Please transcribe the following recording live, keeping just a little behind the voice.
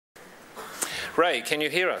Ray, can you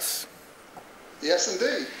hear us? Yes,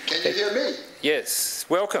 indeed. Can you hear me? Yes.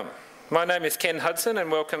 Welcome. My name is Ken Hudson, and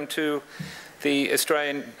welcome to the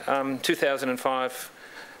Australian 2005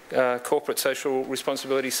 Corporate Social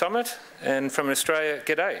Responsibility Summit. And from Australia,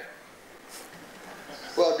 g'day.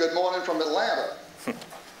 Well, good morning from Atlanta.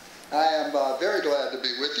 I am very glad to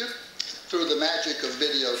be with you through the magic of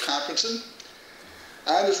video conferencing.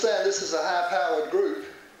 I understand this is a high-powered group,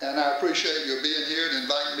 and I appreciate your being here and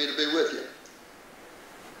inviting me to be with you.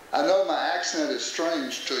 I know my accent is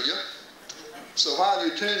strange to you, so while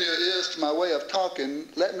you tune your ears to my way of talking,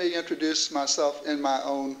 let me introduce myself in my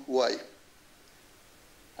own way.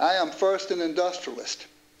 I am first an industrialist.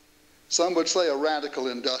 Some would say a radical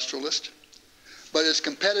industrialist, but as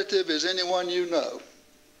competitive as anyone you know,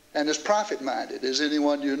 and as profit-minded as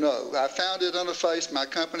anyone you know. I founded Interface, my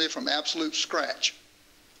company, from absolute scratch,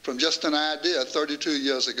 from just an idea 32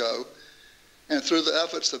 years ago, and through the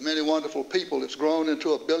efforts of many wonderful people, it's grown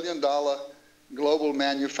into a billion-dollar global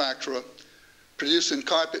manufacturer, producing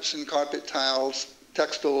carpets and carpet tiles,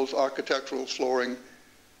 textiles, architectural flooring,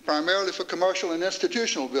 primarily for commercial and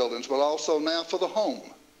institutional buildings, but also now for the home,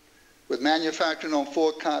 with manufacturing on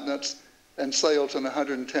 4 continents and sales in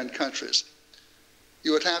 110 countries.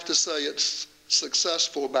 You would have to say it's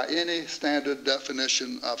successful by any standard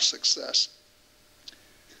definition of success.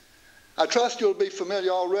 I trust you'll be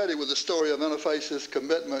familiar already with the story of Interface's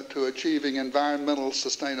commitment to achieving environmental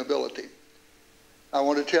sustainability. I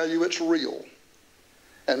want to tell you it's real.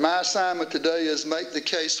 And my assignment today is make the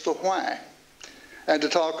case for why, and to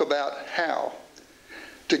talk about how.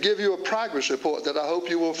 To give you a progress report that I hope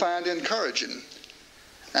you will find encouraging.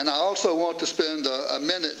 And I also want to spend a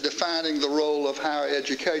minute defining the role of higher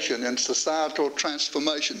education in societal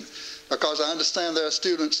transformation, because I understand there are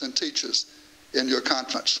students and teachers in your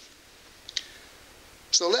conference.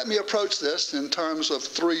 So let me approach this in terms of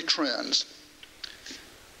 3 trends.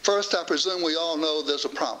 First, I presume we all know there's a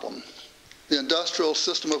problem. The industrial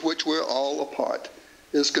system of which we're all a part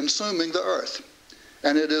is consuming the earth,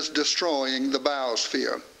 and it is destroying the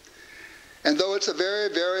biosphere. And though it's a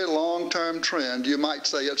very, very long-term trend, you might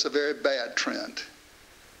say it's a very bad trend.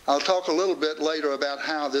 I'll talk a little bit later about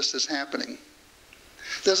how this is happening.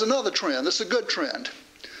 There's another trend. It's a good trend,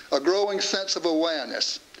 a growing sense of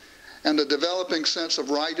awareness and a developing sense of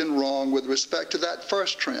right and wrong with respect to that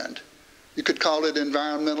first trend. You could call it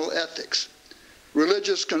environmental ethics.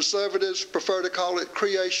 Religious conservatives prefer to call it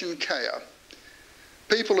creation care.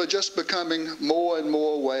 People are just becoming more and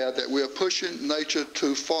more aware that we're pushing nature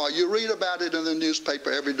too far. You read about it in the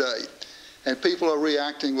newspaper every day, and people are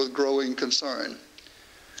reacting with growing concern.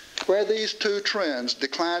 Where these 2 trends,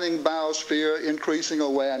 declining biosphere, increasing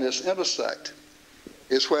awareness, intersect,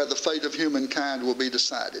 is where the fate of humankind will be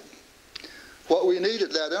decided. What we need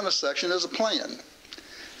at that intersection is a plan,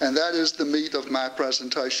 and that is the meat of my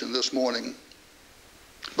presentation this morning.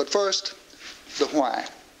 But first, the why.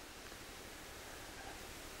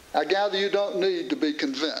 I gather you don't need to be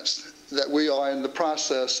convinced that we are in the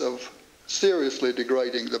process of seriously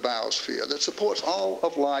degrading the biosphere that supports all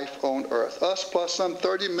of life on Earth, us plus some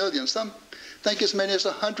 30 million, some think as many as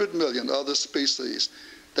 100 million other species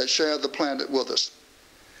that share the planet with us.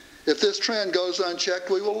 If this trend goes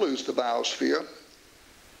unchecked, we will lose the biosphere.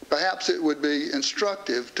 Perhaps it would be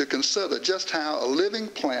instructive to consider just how a living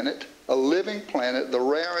planet, the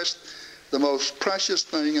rarest, the most precious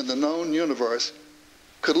thing in the known universe,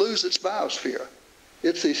 could lose its biosphere,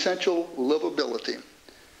 its essential livability.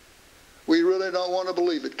 We really don't want to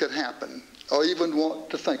believe it could happen, or even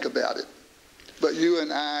want to think about it. But you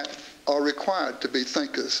and I are required to be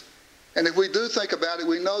thinkers. And if we do think about it,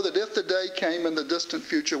 we know that if the day came in the distant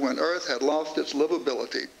future when Earth had lost its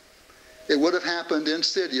livability, it would have happened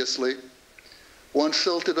insidiously, one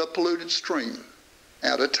silted or polluted stream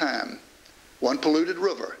at a time, one polluted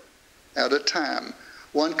river at a time,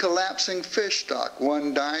 one collapsing fish stock,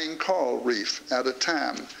 one dying coral reef at a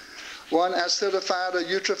time, one acidified or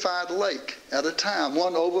eutrophied lake at a time,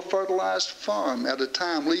 one over-fertilized farm at a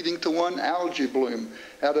time, leading to one algae bloom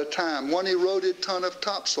at a time, one eroded ton of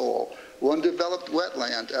topsoil, one developed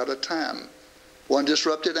wetland at a time, one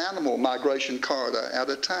disrupted animal migration corridor at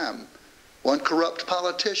a time, one corrupt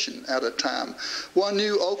politician at a time, one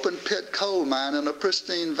new open-pit coal mine in a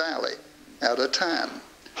pristine valley at a time,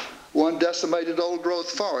 one decimated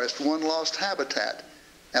old-growth forest, one lost habitat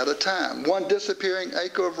at a time, one disappearing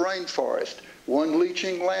acre of rainforest, one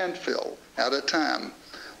leaching landfill at a time,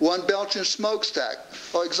 one belching smokestack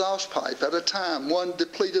or exhaust pipe at a time, one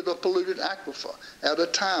depleted or polluted aquifer at a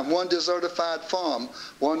time, one desertified farm,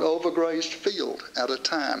 one overgrazed field at a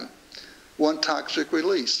time, one toxic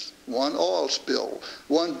release, one oil spill,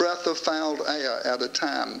 one breath of fouled air at a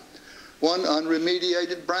time, one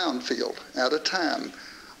unremediated brownfield at a time,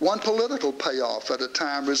 one political payoff at a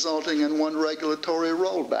time, resulting in one regulatory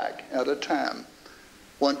rollback at a time,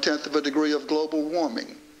 1/10 of a degree of global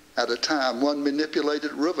warming at a time, one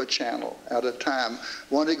manipulated river channel at a time,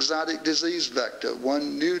 one exotic disease vector,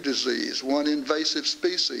 one new disease, one invasive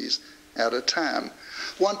species at a time,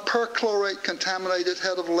 one perchlorate contaminated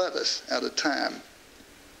head of lettuce at a time.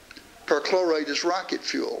 Perchlorate is rocket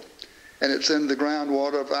fuel, and it's in the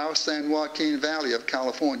groundwater of our San Joaquin Valley of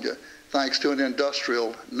California, thanks to an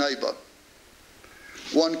industrial neighbor.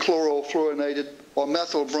 One chlorofluorinated or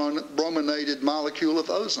methylbrominated molecule of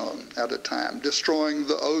ozone at a time, destroying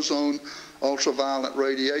the ozone ultraviolet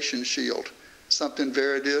radiation shield, something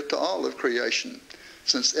very dear to all of creation,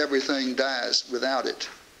 since everything dies without it.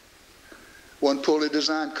 One poorly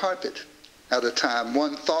designed carpet at a time,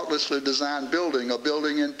 one thoughtlessly designed building or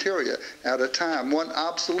building interior at a time, one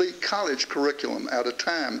obsolete college curriculum at a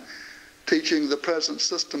time, teaching the present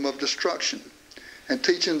system of destruction and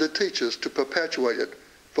teaching the teachers to perpetuate it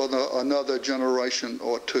for another generation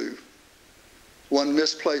or two. One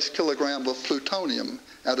misplaced kilogram of plutonium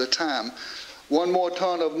at a time, one more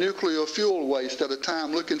ton of nuclear fuel waste at a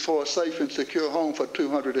time, looking for a safe and secure home for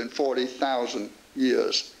 240,000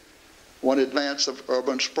 years. One advance of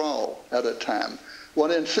urban sprawl at a time,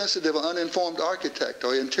 one insensitive or uninformed architect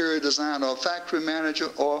or interior designer or factory manager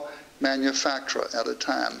or manufacturer at a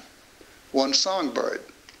time, one songbird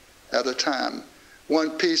at a time,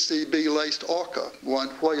 one PCB-laced orca, one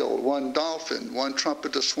whale, one dolphin, one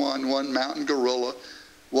trumpeter swan, one mountain gorilla,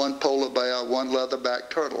 one polar bear, one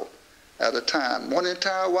leatherback turtle at a time, one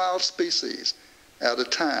entire wild species at a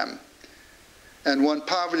time, and one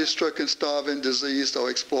poverty-stricken, starving, diseased, or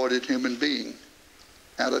exploited human being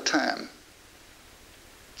at a time.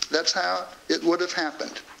 That's how it would have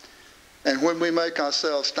happened. And when we make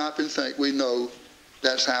ourselves stop and think, we know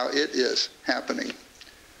that's how it is happening.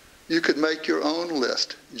 You could make your own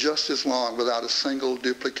list just as long without a single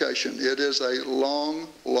duplication. It is a long,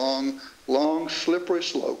 long, long, slippery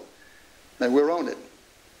slope, and we're on it.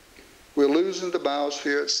 We're losing the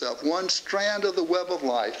biosphere itself, one strand of the web of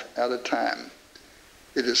life at a time.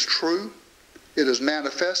 It is true, it is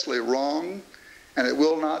manifestly wrong, and it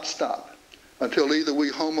will not stop until either we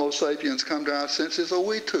Homo sapiens come to our senses or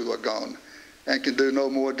we too are gone and can do no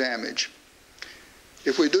more damage.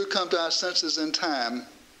 If we do come to our senses in time,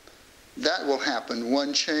 that will happen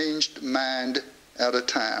one changed mind at a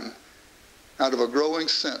time, out of a growing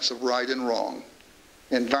sense of right and wrong,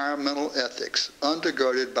 environmental ethics,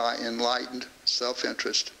 undergirded by enlightened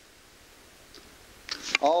self-interest.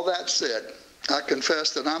 All that said, I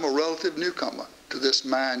confess that I'm a relative newcomer to this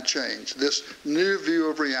mind change, this new view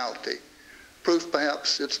of reality. Proof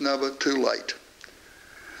perhaps it's never too late.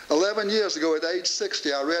 11 years ago, at age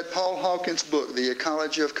 60, I read Paul Hawkins' book, The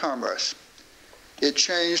Ecology of Commerce. It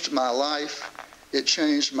changed my life. It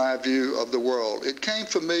changed my view of the world. It came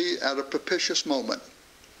for me at a propitious moment.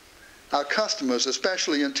 Our customers,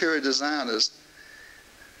 especially interior designers,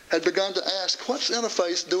 had begun to ask, what's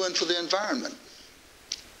Interface doing for the environment?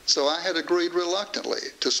 So I had agreed reluctantly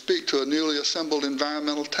to speak to a newly assembled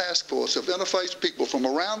environmental task force of Interface people from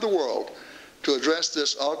around the world to address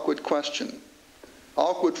this awkward question.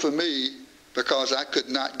 Awkward for me because I could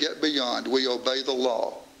not get beyond we obey the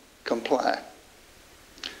law, comply.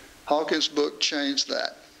 Hawkins' book changed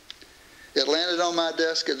that. It landed on my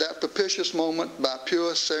desk at that propitious moment by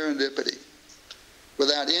pure serendipity.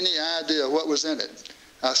 Without any idea what was in it,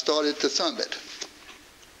 I started to thumb it.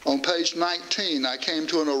 On page 19, I came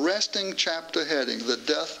to an arresting chapter heading, The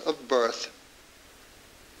Death of Birth.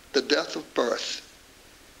 The Death of Birth.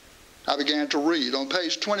 I began to read. On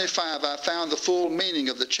page 25, I found the full meaning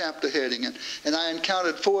of the chapter heading, and I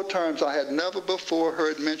encountered 4 terms I had never before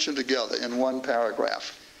heard mentioned together in one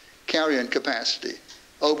paragraph: carrying capacity,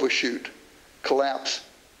 overshoot, collapse,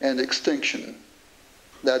 and extinction.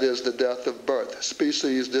 That is the death of birth,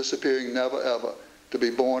 species disappearing never ever to be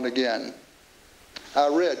born again. I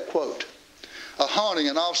read, quote, a haunting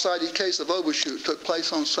and off-sided case of overshoot took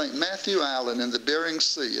place on St. Matthew Island in the Bering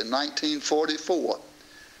Sea in 1944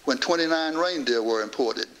 when 29 reindeer were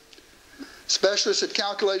imported. Specialists had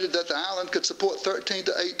calculated that the island could support 13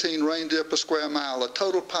 to 18 reindeer per square mile, a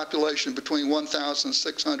total population between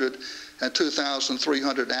 1,600 and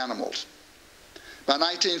 2,300 animals. By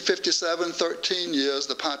 1957, 13 years,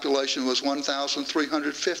 the population was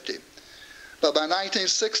 1,350. But by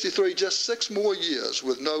 1963, just 6 more years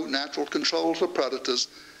with no natural controls or predators,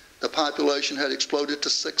 the population had exploded to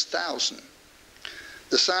 6,000.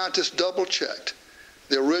 The scientists double-checked.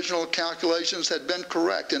 The original calculations had been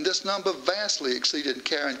correct, and this number vastly exceeded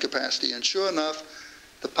carrying capacity. And sure enough,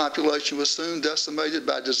 the population was soon decimated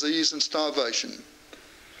by disease and starvation.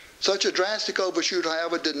 Such a drastic overshoot,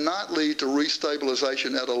 however, did not lead to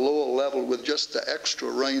restabilization at a lower level with just the extra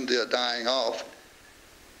reindeer dying off.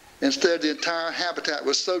 Instead, the entire habitat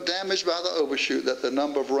was so damaged by the overshoot that the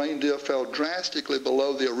number of reindeer fell drastically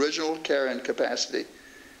below the original carrying capacity.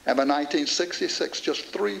 And by 1966, just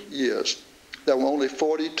 3 years, there were only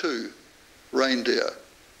 42 reindeer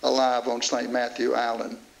alive on St. Matthew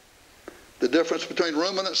Island. The difference between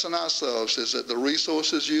ruminants and ourselves is that the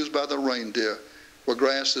resources used by the reindeer were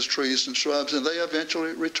grasses, trees, and shrubs, and they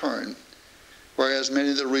eventually return, whereas many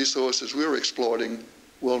of the resources we're exploiting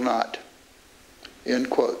will not. End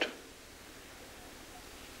quote.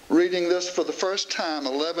 Reading this for the first time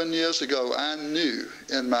 11 years ago, I knew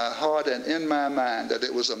in my heart and in my mind that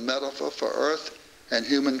it was a metaphor for Earth and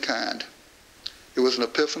humankind. It was an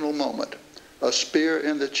epiphanal moment, a spear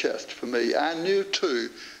in the chest for me. I knew, too,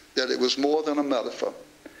 that it was more than a metaphor.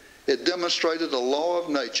 It demonstrated a law of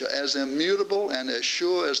nature as immutable and as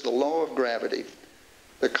sure as the law of gravity,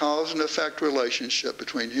 the cause and effect relationship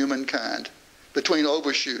between humankind, between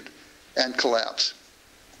overshoot and collapse.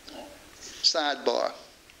 Sidebar.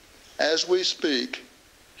 As we speak,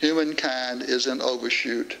 humankind is in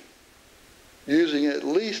overshoot, using at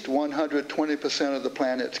least 120% of the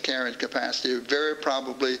planet's carrying capacity, very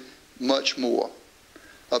probably much more,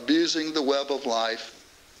 abusing the web of life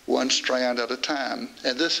one strand at a time.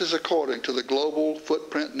 And this is according to the Global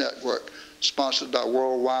Footprint Network, sponsored by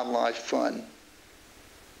World Wildlife Fund.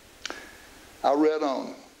 I read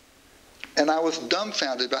on, and I was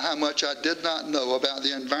dumbfounded by how much I did not know about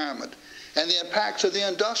the environment and the impacts of the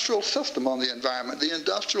industrial system on the environment, the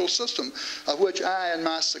industrial system of which I and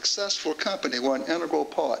my successful company were an integral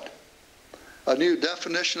part. A new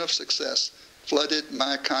definition of success flooded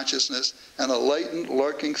my consciousness, and a latent,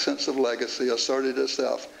 lurking sense of legacy asserted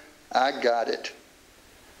itself. I got it.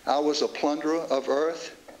 I was a plunderer of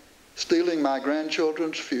Earth, stealing my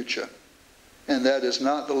grandchildren's future, and that is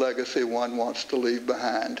not the legacy one wants to leave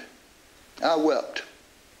behind. I wept.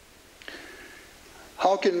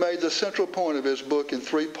 Hawking made the central point of his book in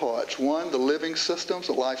 3 parts. 1, the living systems,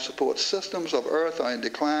 the life support systems of Earth are in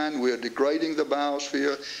decline. We are degrading the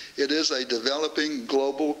biosphere. It is a developing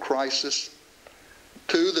global crisis.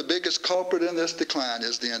 2, the biggest culprit in this decline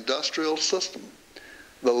is the industrial system,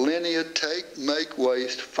 the linear take, make,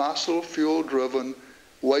 waste, fossil fuel-driven,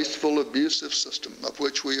 wasteful, abusive system of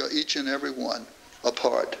which we are each and every one a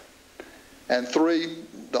part. And 3,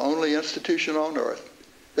 the only institution on Earth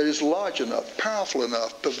that is large enough, powerful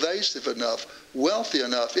enough, pervasive enough, wealthy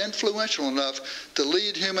enough, influential enough to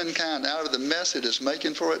lead humankind out of the mess it is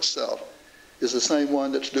making for itself is the same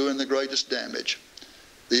one that's doing the greatest damage.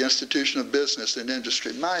 The institution of business and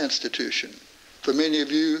industry, my institution. For many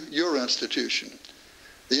of you, your institution.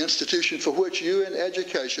 The institution for which you in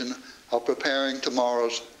education are preparing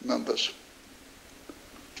tomorrow's members.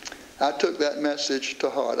 I took that message to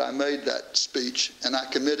heart. I made that speech, and I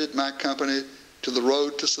committed my company to the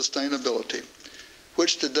road to sustainability,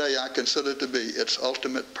 which today I consider to be its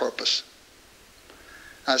ultimate purpose.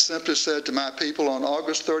 I simply said to my people on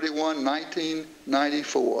August 31,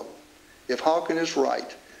 1994, if Hawking is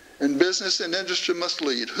right, and business and industry must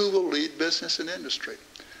lead, who will lead business and industry?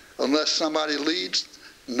 Unless somebody leads,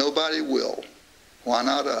 nobody will. Why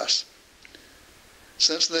not us?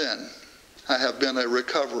 Since then, I have been a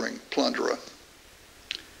recovering plunderer.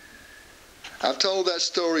 I've told that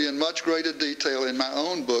story in much greater detail in my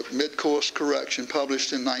own book, Mid-Course Correction,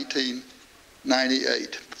 published in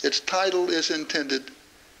 1998. Its title is intended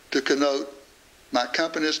to connote my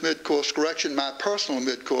company's mid-course correction, my personal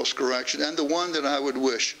mid-course correction, and the one that I would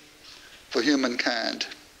wish for humankind.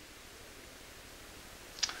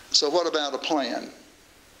 So what about a plan?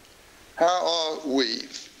 How are we,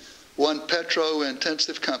 one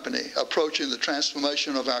petro-intensive company, approaching the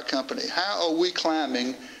transformation of our company? How are we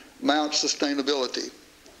climbing Mount Sustainability?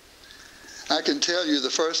 I can tell you the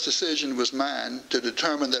first decision was mine to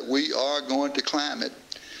determine that we are going to climb it.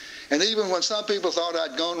 And even when some people thought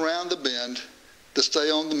I'd gone round the bend, to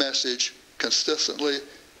stay on the message consistently,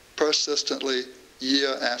 persistently,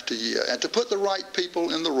 year after year, and to put the right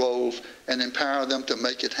people in the roles and empower them to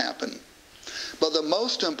make it happen. But the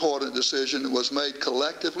most important decision was made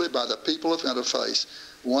collectively by the people of Interface,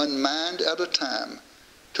 one mind at a time,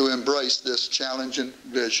 to embrace this challenging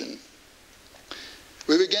vision.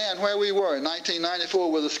 We began where we were in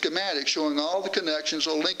 1994 with a schematic showing all the connections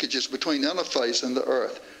or linkages between Interface and the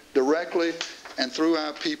Earth, directly and through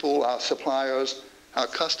our people, our suppliers, our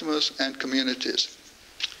customers, and communities.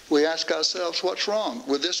 We ask ourselves, what's wrong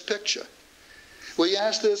with this picture? We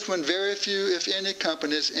ask this when very few, if any,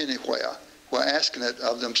 companies anywhere were asking it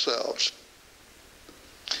of themselves.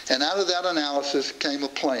 And out of that analysis came a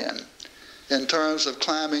plan in terms of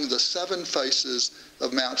climbing the 7 faces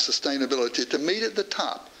of Mount Sustainability to meet at the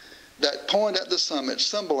top, that point at the summit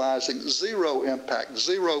symbolizing 0 impact,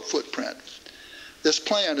 0 footprint. This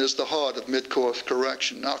plan is the heart of mid-course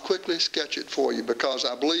correction. I'll quickly sketch it for you because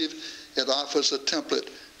I believe it offers a template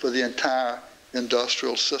for the entire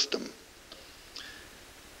industrial system.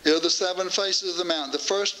 Here are the 7 faces of the mountain. The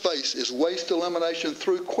first face is waste elimination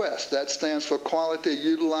through Quest. That stands for quality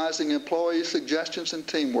utilizing employee suggestions and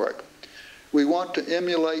teamwork. We want to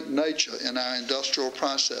emulate nature in our industrial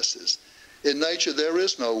processes. In nature, there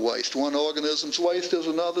is no waste. One organism's waste is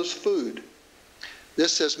another's food.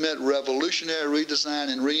 This has meant revolutionary redesign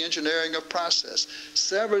and re-engineering of process,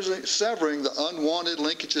 severing the unwanted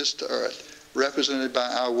linkages to Earth, represented by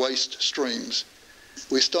our waste streams.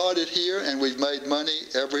 We started here and we've made money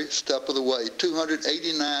every step of the way,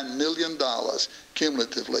 $289 million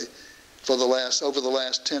cumulatively for over the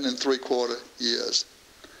last 10 3/4 years.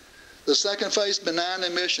 The second phase, benign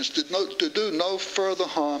emissions, to do no further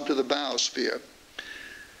harm to the biosphere.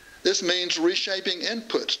 This means reshaping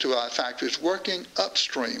inputs to our factories, working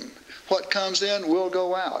upstream. What comes in will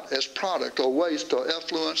go out as product or waste or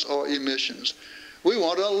effluents or emissions. We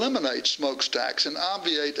want to eliminate smokestacks and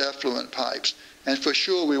obviate effluent pipes. And for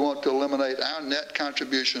sure, we want to eliminate our net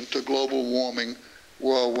contribution to global warming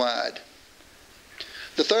worldwide.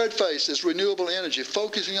 The third phase is renewable energy,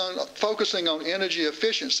 focusing on energy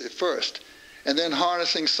efficiency first, and then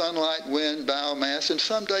harnessing sunlight, wind, biomass, and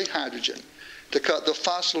someday hydrogen to cut the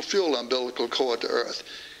fossil fuel umbilical cord to Earth,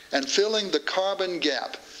 and filling the carbon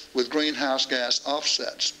gap with greenhouse gas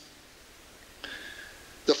offsets.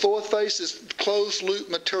 The fourth phase is closed-loop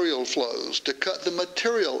material flows to cut the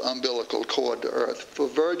material umbilical cord to Earth for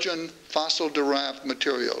virgin fossil-derived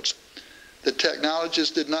materials. The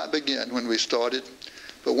technologies did not begin when we started,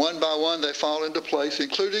 but one by one they fall into place,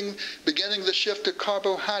 including beginning the shift to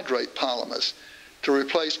carbohydrate polymers to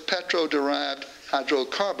replace petro-derived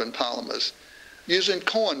hydrocarbon polymers, using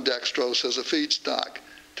corn dextrose as a feedstock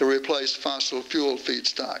to replace fossil fuel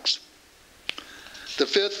feedstocks. The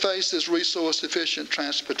fifth phase is resource-efficient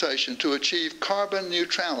transportation to achieve carbon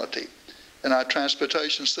neutrality in our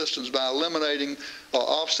transportation systems by eliminating or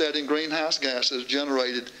offsetting greenhouse gases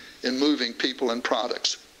generated in moving people and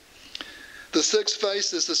products. The sixth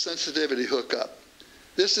phase is the sensitivity hookup.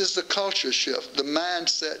 This is the culture shift, the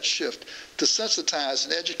mindset shift to sensitize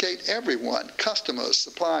and educate everyone, customers,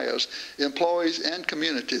 suppliers, employees, and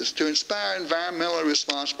communities to inspire environmentally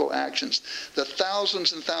responsible actions, the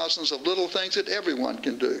thousands and thousands of little things that everyone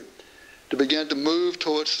can do to begin to move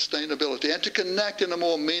towards sustainability and to connect in a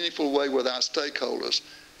more meaningful way with our stakeholders,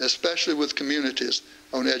 especially with communities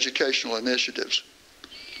on educational initiatives.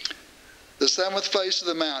 The seventh phase of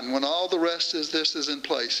the mountain, when all the rest of this is in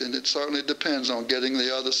place, and it certainly depends on getting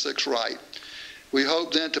the other 6 right, we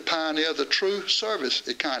hope then to pioneer the true service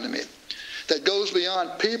economy that goes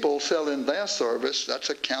beyond people selling their service, that's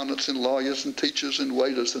accountants and lawyers and teachers and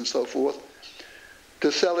waiters and so forth,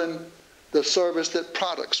 to selling the service that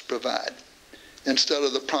products provide instead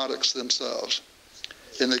of the products themselves.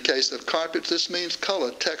 In the case of carpets, this means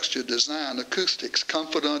color, texture, design, acoustics,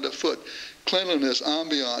 comfort underfoot, cleanliness,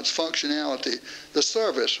 ambiance, functionality, the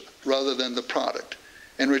service rather than the product,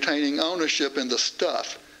 and retaining ownership in the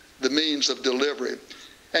stuff, the means of delivery,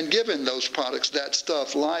 and giving those products, that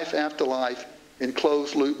stuff, life after life in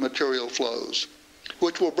closed-loop material flows,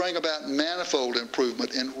 which will bring about manifold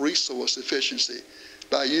improvement in resource efficiency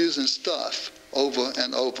by using stuff over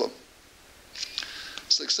and over.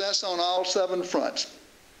 Success on all 7 fronts.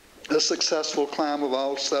 The successful climb of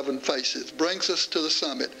all 7 faces brings us to the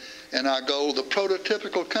summit and our goal, the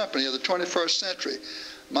prototypical company of the 21st century,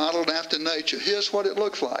 modeled after nature. Here's what it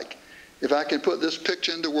looks like. If I can put this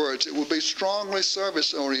picture into words, it will be strongly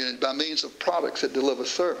service-oriented by means of products that deliver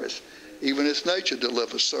service, even as nature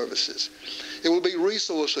delivers services. It will be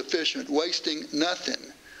resource-efficient, wasting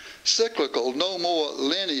nothing. Cyclical, no more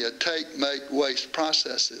linear take, make, waste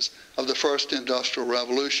processes of the first industrial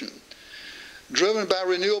revolution. Driven by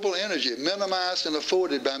renewable energy, minimized and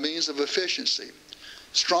afforded by means of efficiency,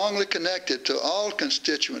 strongly connected to all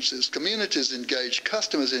constituencies, communities engaged,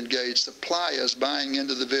 customers engaged, suppliers buying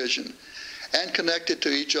into the vision, and connected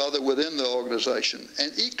to each other within the organization,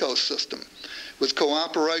 an ecosystem with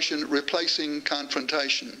cooperation replacing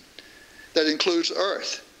confrontation that includes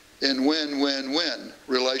Earth in win-win-win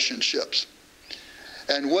relationships,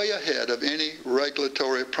 and way ahead of any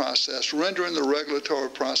regulatory process, rendering the regulatory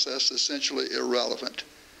process essentially irrelevant,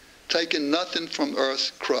 taking nothing from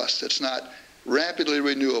Earth's crust that's not rapidly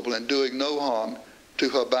renewable and doing no harm to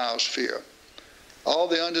her biosphere. All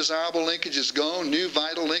the undesirable linkages gone, new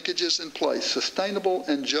vital linkages in place, sustainable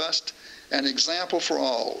and just, an example for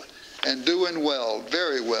all, and doing well,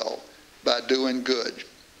 very well, by doing good.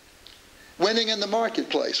 Winning in the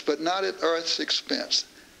marketplace, but not at Earth's expense,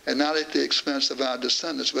 and not at the expense of our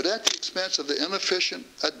descendants, but at the expense of the inefficient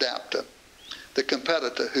adapter, the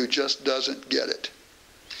competitor who just doesn't get it.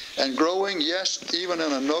 And growing, yes, even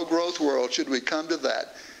in a no-growth world, should we come to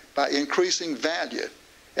that, by increasing value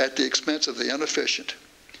at the expense of the inefficient.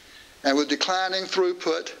 And with declining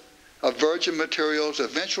throughput of virgin materials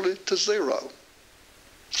eventually to zero.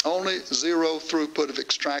 Only zero throughput of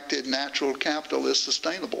extracted natural capital is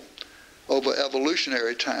sustainable over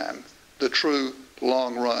evolutionary time, the true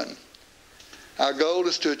long run. Our goal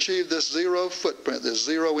is to achieve this zero footprint, this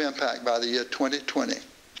zero impact by the year 2020.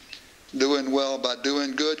 Doing well by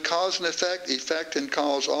doing good, cause and effect and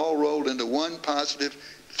cause all rolled into one positive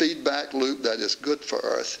feedback loop that is good for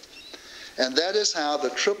Earth. And that is how the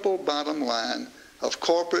triple bottom line of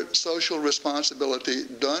corporate social responsibility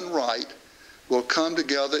done right will come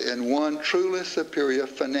together in one truly superior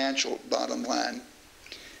financial bottom line.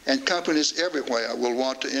 And companies everywhere will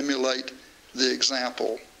want to emulate the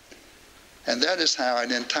example. And that is how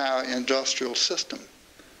an entire industrial system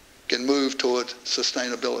can move toward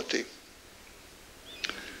sustainability.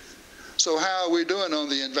 So how are we doing on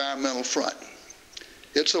the environmental front?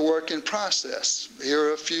 It's a work in process. Here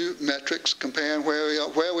are a few metrics comparing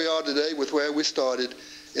where we are today with where we started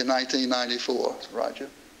in 1994. Roger,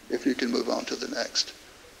 if you can move on to the next.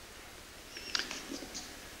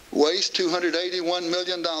 Waste, $281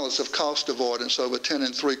 million of cost avoidance over 10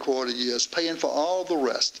 3/4 years, paying for all the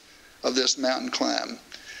rest of this mountain climb.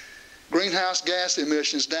 Greenhouse gas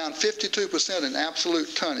emissions down 52% in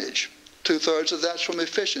absolute tonnage. 2/3 of that's from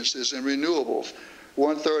efficiencies and renewables,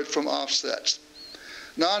 1/3 from offsets.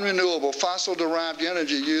 Non-renewable fossil-derived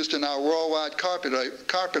energy used in our worldwide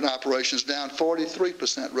carpet operations down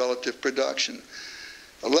 43% relative production.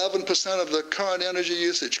 11% of the current energy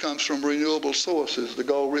usage comes from renewable sources. The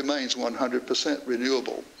goal remains 100%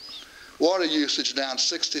 renewable. Water usage down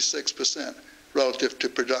 66% relative to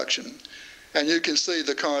production. And you can see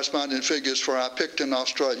the corresponding figures for our Picton,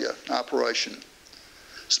 Australia operation.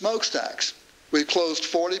 Smokestacks, we've closed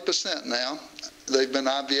 40% now. They've been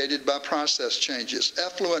obviated by process changes.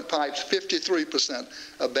 Effluent pipes, 53%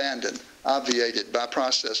 abandoned, obviated by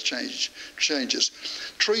process changes.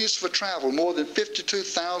 Trees for travel, more than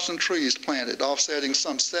 52,000 trees planted, offsetting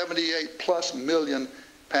some 78+ million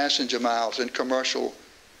passenger miles in commercial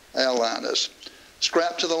airliners.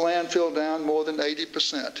 Scrap to the landfill down more than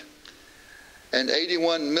 80%. And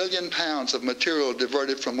 81 million pounds of material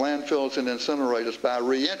diverted from landfills and incinerators by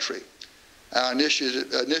reentry, our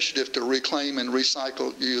initiative to reclaim and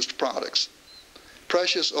recycle used products.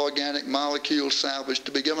 Precious organic molecules salvaged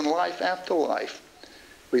to be given life after life.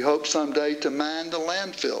 We hope someday to mine the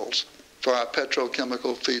landfills for our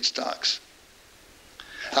petrochemical feedstocks.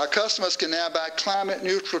 Our customers can now buy climate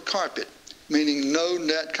neutral carpet, meaning no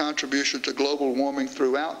net contribution to global warming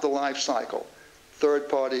throughout the life cycle,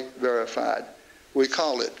 third-party verified. We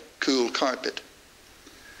call it cool carpet.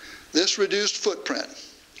 This reduced footprint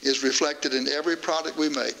is reflected in every product we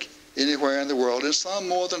make anywhere in the world, and some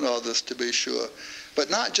more than others to be sure. But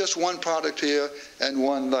not just one product here and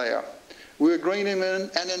one there. We're greening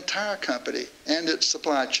an entire company and its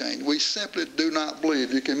supply chain. We simply do not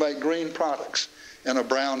believe you can make green products in a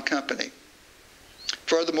brown company.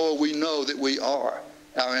 Furthermore, we know that we are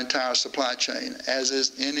our entire supply chain, as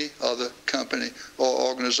is any other company or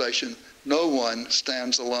organization. No one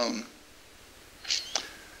stands alone.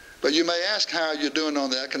 But you may ask how you're doing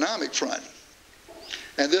on the economic front.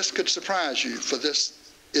 And this could surprise you, for this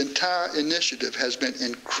entire initiative has been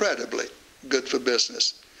incredibly good for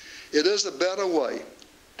business. It is a better way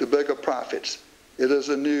to bigger profits. It is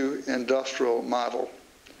a new industrial model.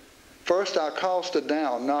 First, our costs are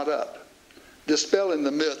down, not up, dispelling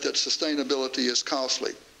the myth that sustainability is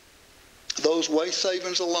costly. Those waste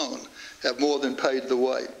savings alone have more than paid the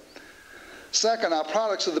way. Second, our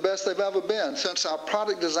products are the best they've ever been, since our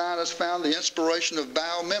product designers found the inspiration of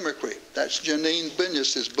biomimicry. That's Janine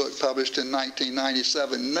Benyus's book published in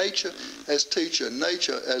 1997, Nature as Teacher,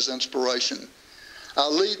 Nature as Inspiration.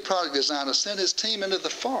 Our lead product designer sent his team into the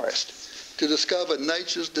forest to discover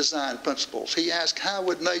nature's design principles. He asked, how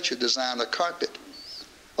would nature design a carpet,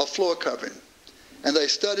 a floor covering? And they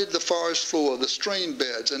studied the forest floor, the stream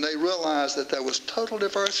beds, and they realized that there was total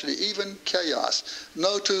diversity, even chaos.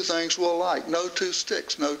 No two things were alike, no two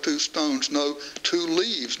sticks, no two stones, no two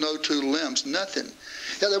leaves, no two limbs, nothing.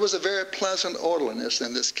 Yet there was a very pleasant orderliness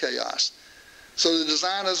in this chaos. So the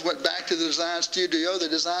designers went back to the design studio. They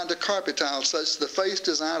designed a carpet tile such that the face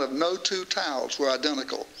design of no two tiles were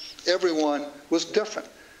identical. Everyone was different.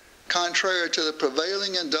 Contrary to the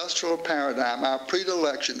prevailing industrial paradigm, our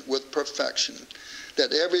predilection with perfection,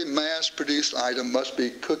 that every mass-produced item must be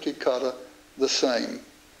cookie-cutter the same.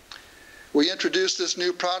 We introduced this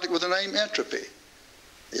new product with the name entropy.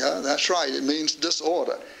 Yeah, that's right. It means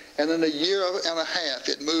disorder. And in a year and a half,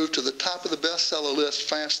 it moved to the top of the bestseller list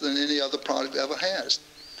faster than any other product ever has.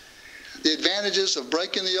 The advantages of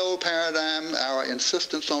breaking the old paradigm, our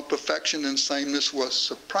insistence on perfection and sameness, was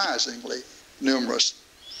surprisingly numerous.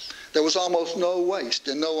 There was almost no waste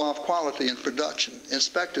and no off-quality in production.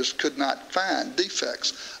 Inspectors could not find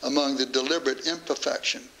defects among the deliberate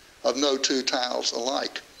imperfection of no two tiles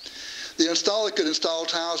alike. The installer could install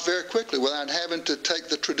tiles very quickly without having to take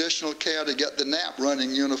the traditional care to get the nap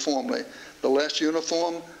running uniformly. The less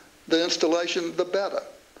uniform the installation, the better.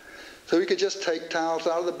 So he could just take tiles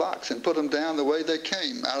out of the box and put them down the way they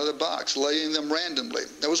came, out of the box, laying them randomly.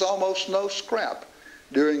 There was almost no scrap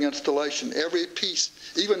during installation. Every piece,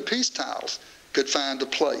 even piece tiles, could find a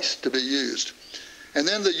place to be used. And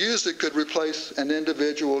then the user could replace an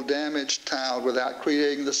individual damaged tile without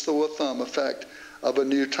creating the sore thumb effect of a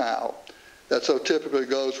new tile that so typically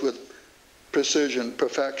goes with precision,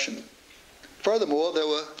 perfection. Furthermore, there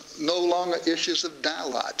were no longer issues of die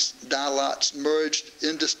lots. Die lots merged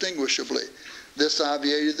indistinguishably. This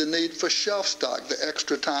obviated the need for shelf stock, the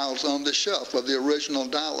extra tiles on the shelf of the original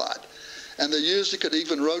die lot. And the user could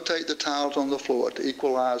even rotate the tiles on the floor to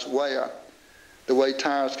equalize wear, the way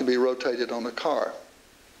tires can be rotated on a car.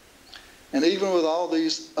 And even with all of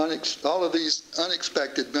these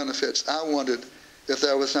unexpected benefits, I wondered if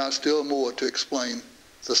there was not still more to explain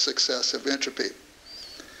the success of entropy.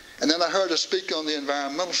 And then I heard her speak on the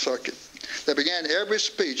environmental circuit. They began every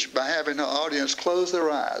speech by having her audience close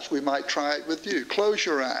their eyes. We might try it with you. Close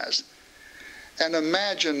your eyes and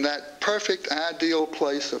imagine that perfect, ideal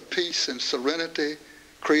place of peace and serenity,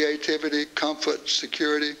 creativity, comfort,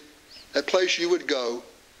 security, that place you would go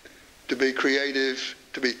to be creative,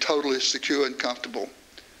 to be totally secure and comfortable.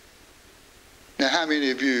 Now, how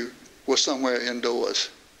many of you were somewhere indoors?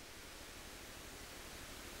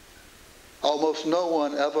 Almost no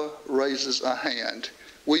one ever raises a hand.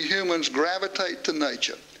 We humans gravitate to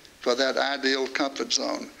nature for that ideal comfort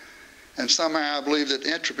zone. And somehow I believe that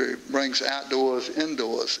entropy brings outdoors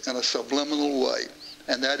indoors in a subliminal way,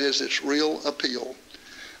 and that is its real appeal.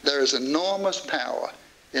 There is enormous power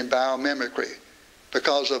in biomimicry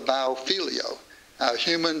because of biophilia, our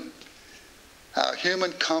human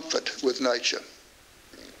comfort with nature.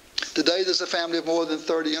 Today, there's a family of more than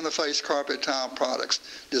 30 interface carpet tile products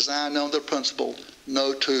designed on the principle,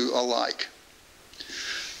 no two alike.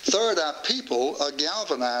 Third, our people are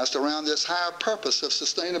galvanized around this higher purpose of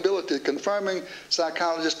sustainability, confirming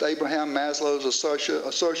psychologist Abraham Maslow's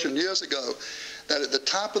assertion years ago that at the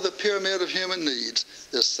top of the pyramid of human needs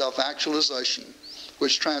is self-actualization,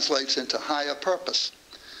 which translates into higher purpose.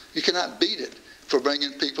 You cannot beat it for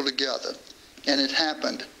bringing people together, and it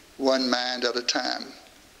happened one mind at a time.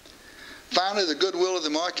 Finally, the goodwill of the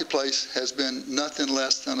marketplace has been nothing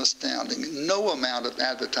less than astounding. No amount of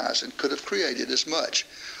advertising could have created as much,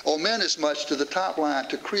 or meant as much to the top line,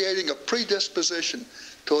 to creating a predisposition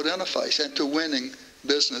toward interface and to winning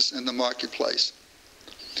business in the marketplace.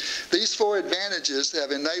 These four advantages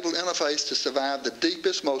have enabled interface to survive the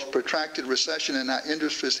deepest, most protracted recession in our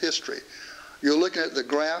industry's history. You're looking at the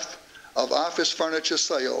graph of office furniture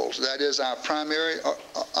sales, that is our primary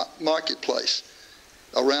marketplace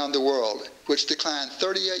around the world, which declined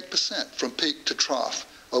 38% from peak to trough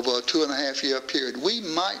over a 2.5-year period. We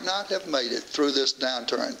might not have made it through this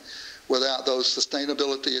downturn without those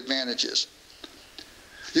sustainability advantages.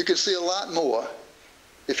 You can see a lot more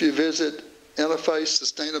if you visit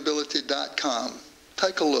interfacesustainability.com.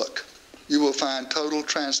 Take a look. You will find total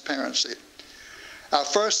transparency. Our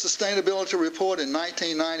first sustainability report in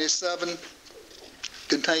 1997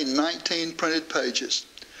 contained 19 printed pages.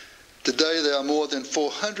 Today, there are more than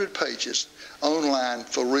 400 pages online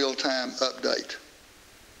for real-time update.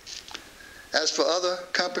 As for other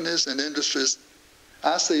companies and industries,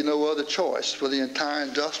 I see no other choice for the entire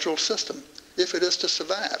industrial system if it is to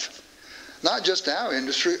survive. Not just our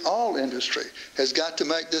industry, all industry has got to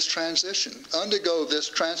make this transition, undergo this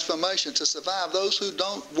transformation to survive. Those who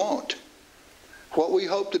don't won't. What we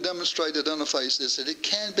hope to demonstrate at Interface is that it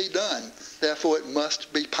can be done, therefore it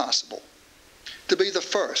must be possible. To be the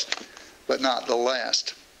first, but not the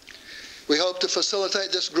last. We hope to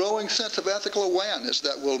facilitate this growing sense of ethical awareness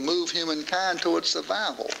that will move humankind towards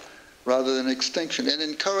survival, rather than extinction, and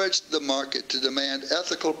encourage the market to demand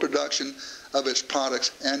ethical production of its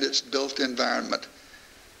products and its built environment.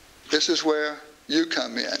 This is where you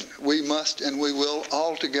come in. We must and we will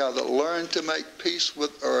all together learn to make peace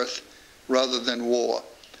with Earth rather than war,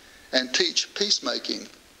 and teach peacemaking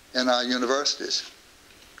in our universities.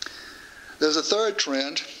 There's a third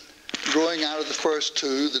trend growing out of the first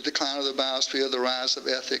two, the decline of the biosphere, the rise of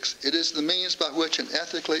ethics. It is the means by which an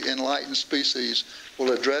ethically enlightened species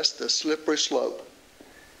will address the slippery slope.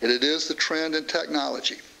 And it is the trend in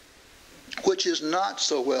technology, which is not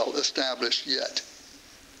so well established yet.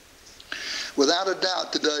 Without a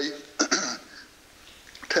doubt today,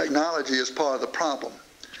 technology is part of the problem,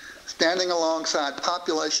 standing alongside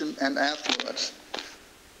population and affluence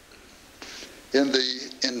in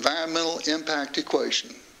the environmental impact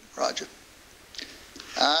equation. Roger.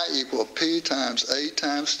 I equal P times A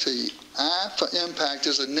times T. I for impact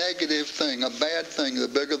is a negative thing, a bad thing, the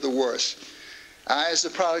bigger the worse. I is the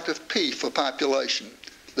product of P for population,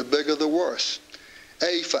 the bigger the worse.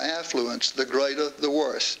 A for affluence, the greater the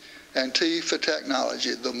worse. And T for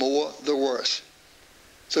technology, the more the worse.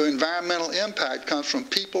 So environmental impact comes from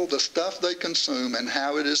people, the stuff they consume, and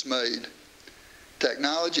how it is made.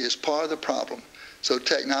 Technology is part of the problem. So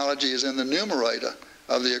technology is in the numerator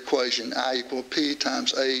of the equation I equal P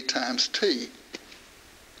times A times T.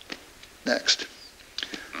 Next.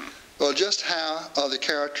 Well, just how are the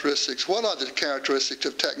characteristics, what are the characteristics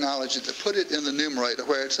of technology that put it in the numerator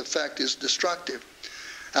where its effect is destructive?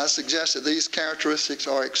 I suggest that these characteristics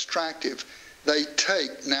are extractive. They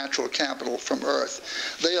take natural capital from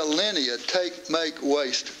Earth. They are linear, take, make,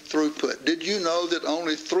 waste, throughput. Did you know that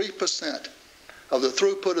only 3% of the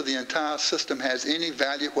throughput of the entire system has any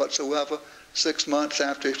value whatsoever 6 months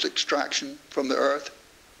after its extraction from the Earth?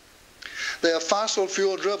 They are fossil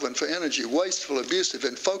fuel driven for energy, wasteful, abusive,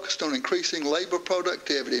 and focused on increasing labor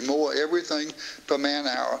productivity, more everything per man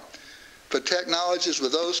hour. For technologies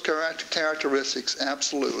with those characteristics,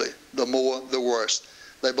 absolutely, the more the worse.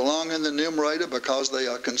 They belong in the numerator because they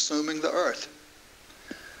are consuming the Earth.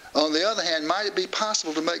 On the other hand, might it be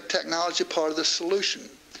possible to make technology part of the solution?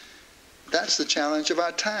 That's the challenge of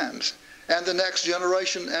our times, and the next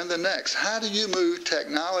generation and the next. How do you move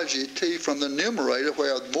technology, T, from the numerator,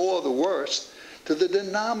 where the more the worse, to the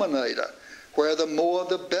denominator, where the more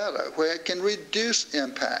the better, where it can reduce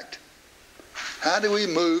impact? How do we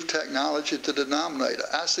move technology to the denominator?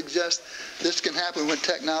 I suggest this can happen when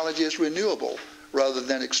technology is renewable rather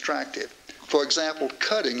than extractive. For example,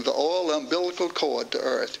 cutting the oil umbilical cord to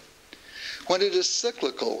Earth. When it is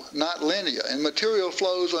cyclical, not linear, and material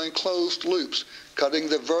flows are in closed loops, cutting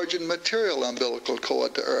the virgin material umbilical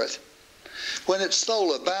cord to Earth. When it's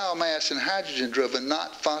solar, biomass, and hydrogen-driven,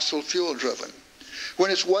 not fossil fuel-driven.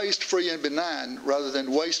 When it's waste-free and benign rather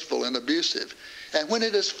than wasteful and abusive. And when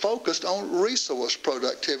it is focused on resource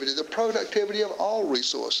productivity, the productivity of all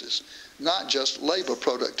resources, not just labor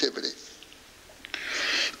productivity.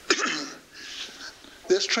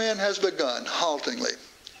 This trend has begun haltingly,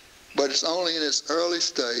 but it's only in its early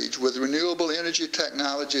stage with renewable energy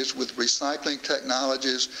technologies, with recycling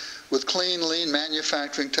technologies, with clean, lean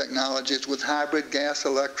manufacturing technologies, with hybrid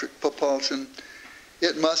gas-electric propulsion.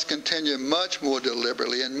 It must continue much more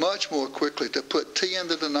deliberately and much more quickly to put T in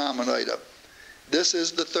the denominator. This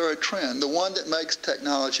is the third trend, the one that makes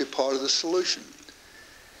technology part of the solution.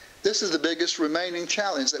 This is the biggest remaining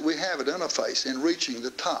challenge that we have at Interface in reaching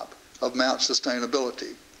the top of Mount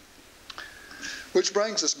Sustainability. Which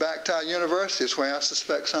brings us back to our universities, where I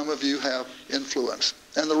suspect some of you have influence,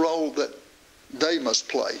 and the role that they must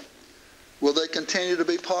play. Will they continue to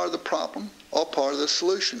be part of the problem or part of the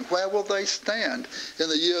solution? Where will they stand in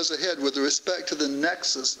the years ahead with respect to the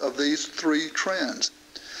nexus of these three trends?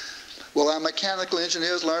 Will our mechanical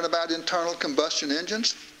engineers learn about internal combustion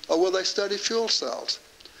engines, or will they study fuel cells?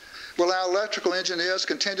 Will our electrical engineers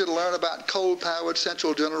continue to learn about coal-powered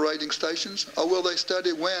central generating stations, or will they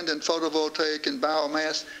study wind and photovoltaic and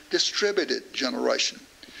biomass distributed generation?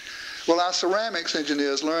 Will our ceramics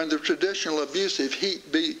engineers learn the traditional abusive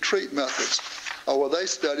heat beat treat methods, or will they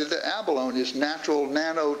study the abalone's natural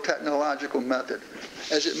nanotechnological method,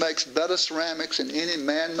 as it makes better ceramics than any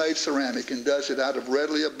man-made ceramic and does it out of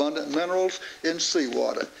readily abundant minerals in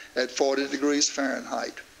seawater at 40 degrees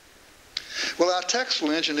Fahrenheit? Will our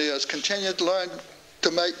textile engineers continue to learn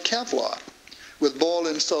to make Kevlar with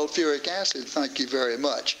boiling sulfuric acid, thank you very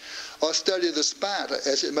much, or study the spider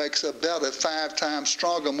as it makes a better 5 times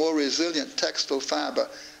stronger, more resilient textile fiber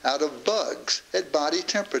out of bugs at body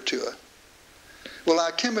temperature? Will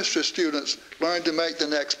our chemistry students learn to make the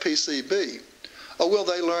next PCB, or will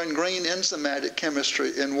they learn green enzymatic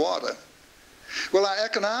chemistry in water? Will our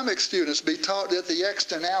economics students be taught that the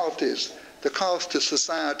externalities, the cost to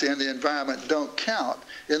society and the environment, don't count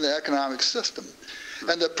in the economic system,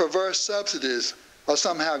 and that perverse subsidies are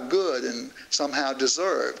somehow good and somehow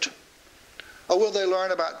deserved? Or will they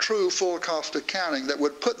learn about true full cost accounting that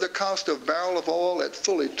would put the cost of a barrel of oil at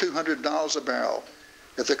fully $200 a barrel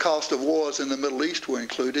if the cost of wars in the Middle East were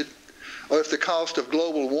included, or if the cost of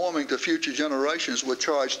global warming to future generations were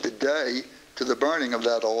charged today to the burning of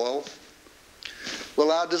that oil?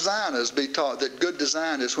 Will our designers be taught that good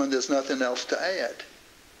design is when there's nothing else to add,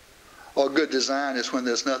 or good design is when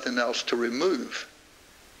there's nothing else to remove?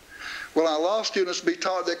 Will our law students be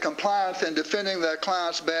taught that compliance and defending their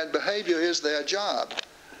clients' bad behavior is their job?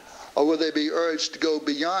 Or will they be urged to go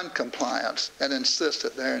beyond compliance and insist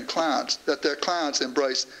that their clients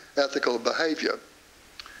embrace ethical behavior?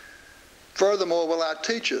 Furthermore, will our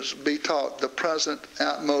teachers be taught the present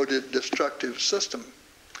outmoded destructive system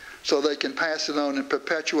so they can pass it on and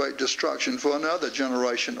perpetuate destruction for another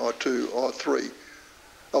generation or two or three?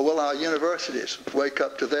 Or will our universities wake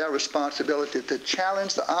up to their responsibility to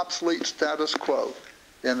challenge the obsolete status quo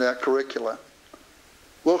in their curricula?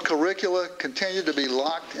 Will curricula continue to be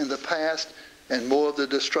locked in the past and more of the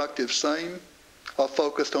destructive same, or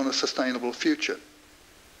focused on a sustainable future?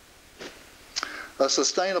 A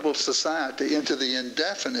sustainable society into the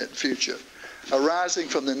indefinite future, arising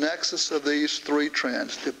from the nexus of these three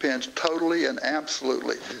trends, depends totally and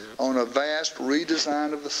absolutely on a vast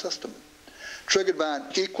redesign of the system, triggered by an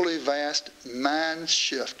equally vast mind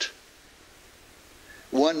shift.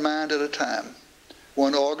 One mind at a time,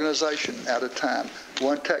 one organization at a time,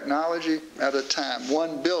 one technology at a time,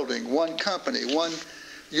 one building, one company, one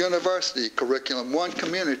university curriculum, one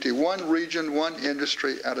community, one region, one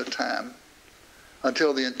industry at a time,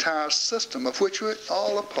 until the entire system, of which we're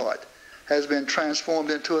all a part, has been transformed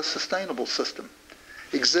into a sustainable system,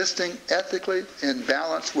 existing ethically in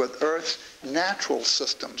balance with Earth's natural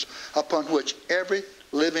systems, upon which every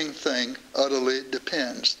living thing utterly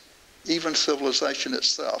depends, even civilization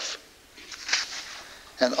itself.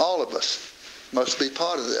 And all of us must be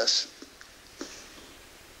part of this.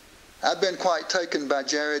 I've been quite taken by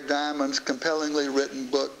Jared Diamond's compellingly written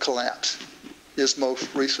book, Collapse, his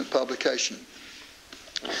most recent publication.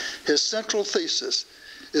 His central thesis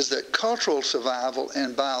is that cultural survival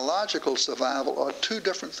and biological survival are two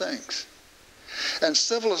different things. And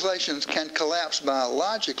civilizations can collapse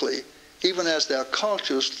biologically even as their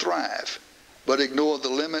cultures thrive, but ignore the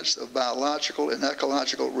limits of biological and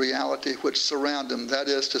ecological reality which surround them, that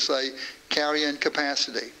is to say, carrying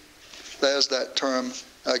capacity. There's that term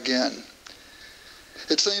again.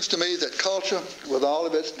 It seems to me that culture, with all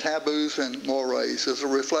of its taboos and mores, is a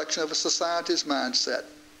reflection of a society's mindset.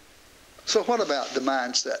 So what about the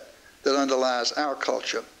mindset that underlies our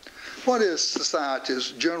culture? What is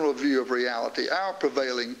society's general view of reality, our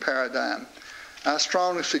prevailing paradigm? I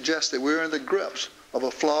strongly suggest that we're in the grips of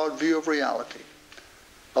a flawed view of reality,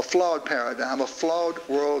 a flawed paradigm, a flawed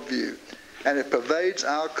worldview, and it pervades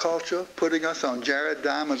our culture, putting us on Jared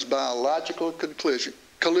Diamond's biological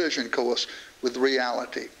collision course with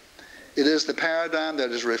reality. It is the paradigm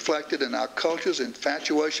that is reflected in our culture's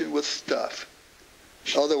infatuation with stuff,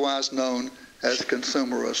 otherwise known as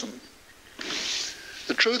consumerism.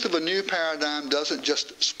 The truth of a new paradigm doesn't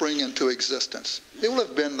just spring into existence. It will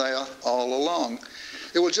have been there all along.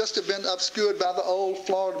 It will just have been obscured by the old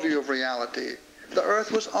flawed view of reality. The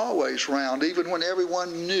earth was always round, even when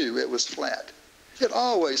everyone knew it was flat. It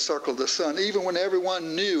always circled the sun, even when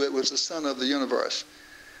everyone knew it was the center of the universe.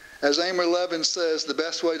 As Amory Levin says, the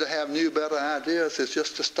best way to have new, better ideas is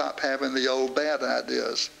just to stop having the old bad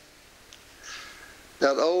ideas.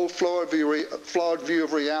 That old flawed view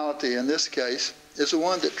of reality, in this case, is the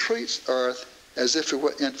one that treats Earth as if it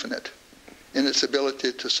were infinite in its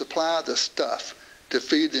ability to supply the stuff to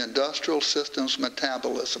feed the industrial system's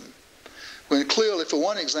metabolism. When clearly, for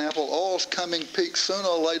one example, oil's coming peak sooner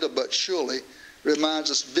or later but surely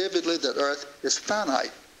reminds us vividly that Earth is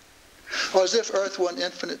finite, or as if Earth were an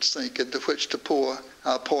infinite sink into which to pour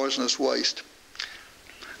our poisonous waste.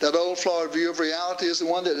 That old flawed view of reality is the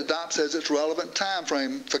one that adopts as its relevant time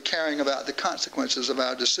frame for caring about the consequences of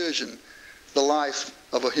our decision, the life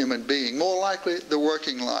of a human being, more likely the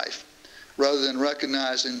working life, rather than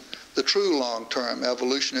recognizing the true long-term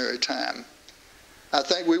evolutionary time. I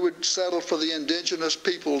think we would settle for the indigenous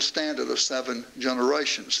people's standard of 7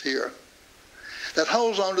 generations here. That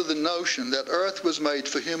holds on to the notion that Earth was made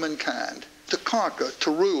for humankind, to conquer,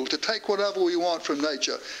 to rule, to take whatever we want from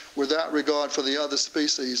nature without regard for the other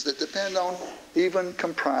species that depend on, even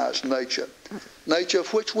comprise nature. Nature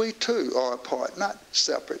of which we too are a part, not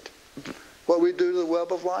separate. What we do to the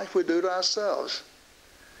web of life, we do to ourselves.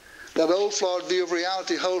 That old flawed view of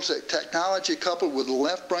reality holds that technology coupled with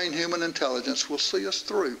left-brain human intelligence will see us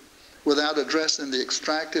through without addressing the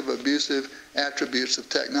extractive, abusive attributes of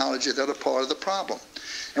technology that are part of the problem,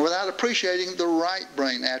 and without appreciating the right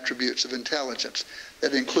brain attributes of intelligence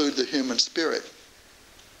that include the human spirit.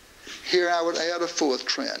 Here I would add a fourth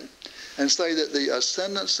trend and say that the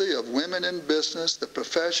ascendancy of women in business, the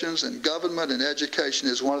professions, and government and education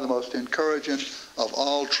is one of the most encouraging of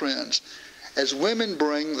all trends. As women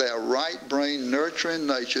bring their right brain nurturing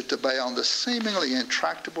nature to bear on the seemingly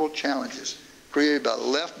intractable challenges created by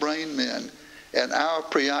left brain men and our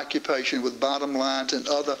preoccupation with bottom lines and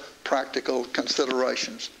other practical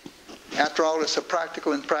considerations. After all, it's the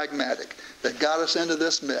practical and pragmatic that got us into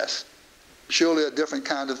this mess. Surely a different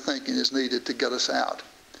kind of thinking is needed to get us out.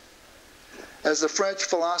 As the French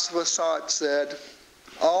philosopher Sartre said,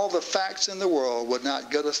 all the facts in the world would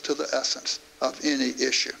not get us to the essence of any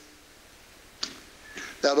issue.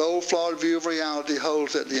 That old flawed view of reality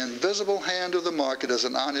holds that the invisible hand of the market is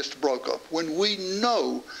an honest broker, when we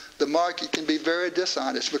know the market can be very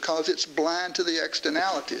dishonest because it's blind to the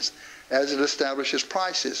externalities as it establishes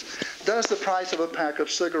prices. Does the price of a pack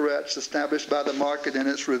of cigarettes established by the market in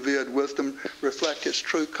its revered wisdom reflect its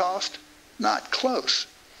true cost? Not close.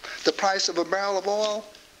 The price of a barrel of oil?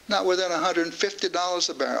 Not within $150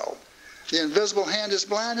 a barrel. The invisible hand is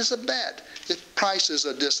blind as a bat if prices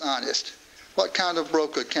are dishonest. What kind of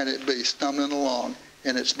broker can it be stumbling along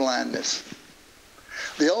in its blindness?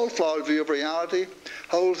 The old flawed view of reality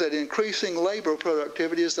holds that increasing labor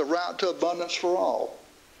productivity is the route to abundance for all,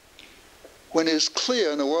 when it is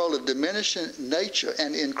clear in a world of diminishing nature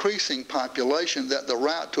and increasing population that the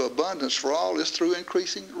route to abundance for all is through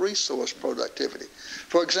increasing resource productivity.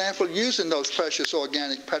 For example, using those precious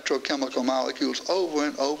organic petrochemical molecules over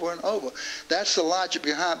and over and over. That's the logic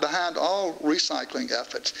behind all recycling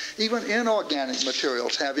efforts. Even inorganic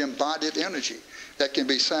materials have embodied energy that can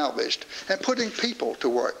be salvaged, and putting people to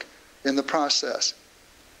work in the process.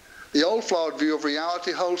 The old flawed view of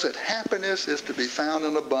reality holds that happiness is to be found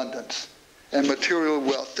in abundance and material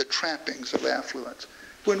wealth, the trappings of affluence,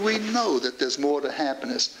 when we know that there's more to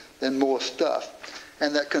happiness than more stuff,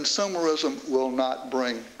 and that consumerism will not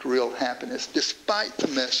bring real happiness, despite the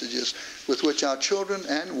messages with which our children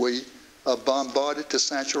and we are bombarded to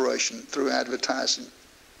saturation through advertising.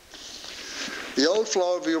 The old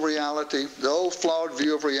flawed view of reality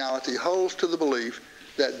holds to the belief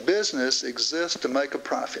that business exists to make a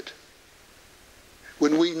profit,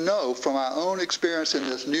 when we know from our own experience in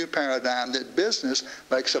this new paradigm that business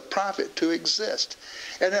makes a profit to exist.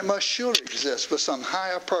 And it must surely exist for some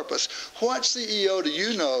higher purpose. What CEO do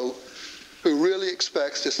you know who really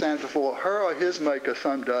expects to stand before her or his maker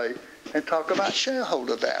someday and talk about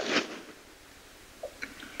shareholder value?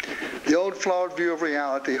 The old flawed view of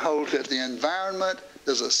reality holds that the environment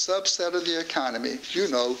is a subset of the economy,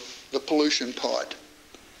 the pollution part.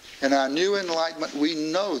 In our new enlightenment, we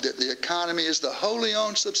know that the economy is the wholly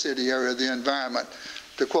owned subsidiary of the environment.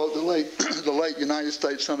 To quote the late United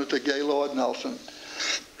States Senator Gaylord Nelson,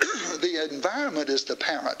 the environment is the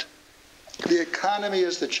parent. The economy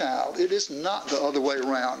is the child. It is not the other way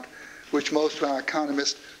around, which most of our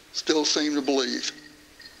economists still seem to believe.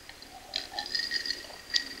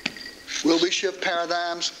 Will we shift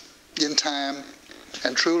paradigms in time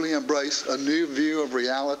and truly embrace a new view of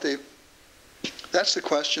reality? That's the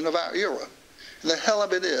question of our era. And the hell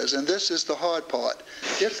of it is, and this is the hard part,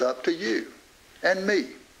 it's up to you and me.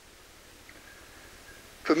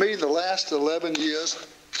 For me, the last 11 years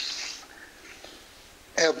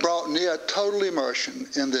have brought near total immersion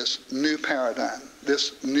in this new paradigm,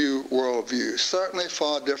 this new worldview, certainly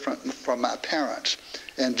far different from my parents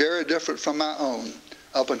and very different from my own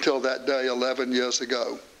up until that day 11 years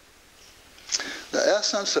ago. The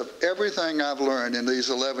essence of everything I've learned in these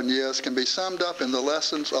 11 years can be summed up in the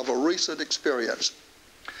lessons of a recent experience,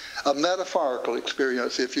 a metaphorical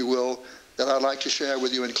experience, if you will, that I'd like to share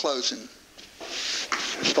with you in closing.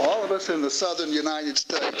 For all of us in the southern United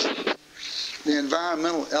States, the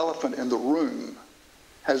environmental elephant in the room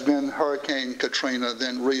has been Hurricane Katrina,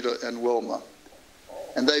 then Rita and Wilma,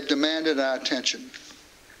 and they've demanded our attention.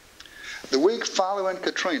 The week following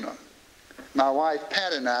Katrina, my wife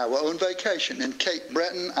Pat and I were on vacation in Cape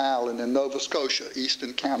Breton Island in Nova Scotia,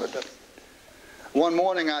 eastern Canada. One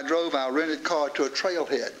morning I drove our rented car to a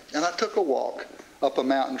trailhead and I took a walk up a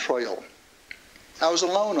mountain trail. I was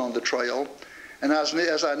alone on the trail, and as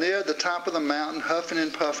I neared the top of the mountain, huffing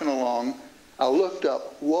and puffing along, I looked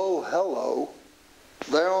up. Whoa, hello.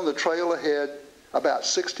 There on the trail ahead, about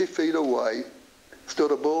 60 feet away,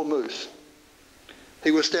 stood a bull moose.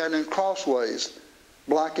 He was standing crossways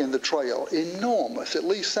blocking the trail, enormous, at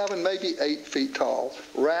least 7, maybe 8 feet tall,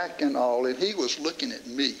 rack and all, and he was looking at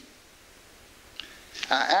me.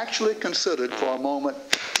 I actually considered for a moment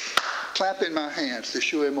clapping my hands to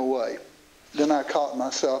shoo him away. Then I caught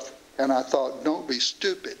myself and I thought, don't be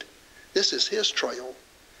stupid. This is his trail.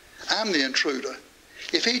 I'm the intruder.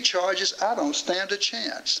 If he charges, I don't stand a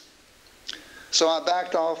chance. So I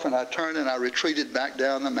backed off and I turned and I retreated back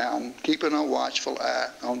down the mountain, keeping a watchful eye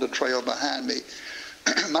on the trail behind me.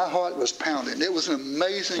 My heart was pounding. It was an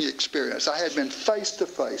amazing experience. I had been face to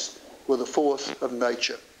face with the force of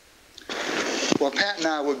nature. Well, Pat and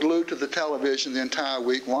I were glued to the television the entire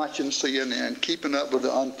week, watching CNN, keeping up with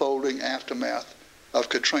the unfolding aftermath of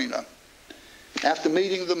Katrina. After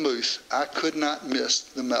meeting the moose, I could not miss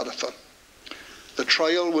the metaphor. The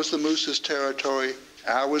trail was the moose's territory.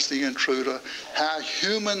 I was the intruder. How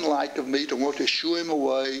human-like of me to want to shoo him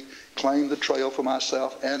away, claim the trail for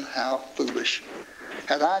myself, and how foolish.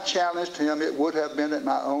 Had I challenged him, it would have been at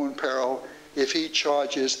my own peril. If he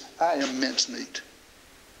charges, I am mincemeat.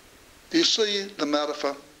 Do you see the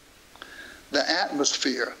metaphor? The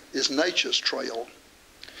atmosphere is nature's trail.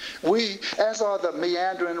 We, as are the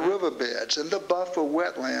meandering riverbeds and the buffer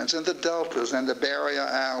wetlands and the deltas and the barrier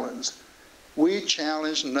islands, we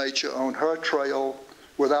challenge nature on her trail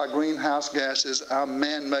with our greenhouse gases, our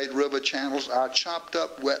man-made river channels, our chopped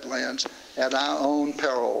up wetlands at our own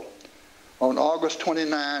peril. On August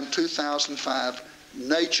 29, 2005,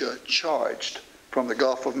 nature charged from the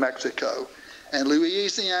Gulf of Mexico. And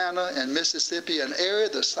Louisiana and Mississippi, an area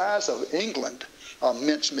the size of England, are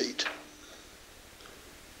mincemeat.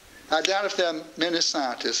 I doubt if there are many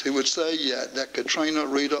scientists who would say yet that Katrina,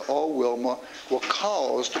 Rita, or Wilma were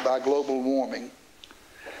caused by global warming.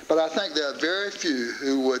 But I think there are very few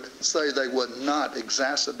who would say they were not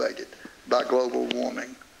exacerbated by global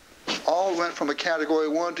warming. All went from a Category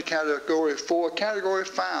 1 to Category 4, Category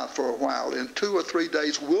 5 for a while. In 2 or 3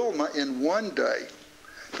 days, Wilma in 1 day,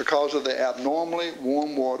 because of the abnormally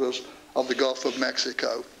warm waters of the Gulf of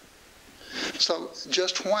Mexico. So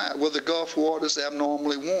just why were the Gulf waters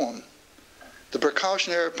abnormally warm? The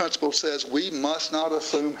precautionary principle says we must not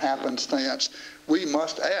assume happenstance. We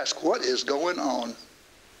must ask, what is going on?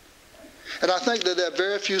 And I think that there are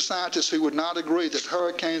very few scientists who would not agree that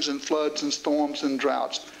hurricanes and floods and storms and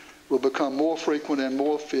droughts will become more frequent and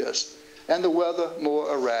more fierce, and the weather more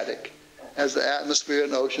erratic, as the atmosphere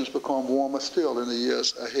and oceans become warmer still in the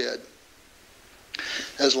years ahead.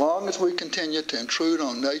 As long as we continue to intrude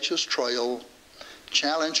on nature's trail,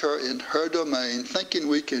 challenge her in her domain, thinking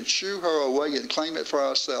we can shoo her away and claim it for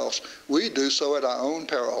ourselves, we do so at our own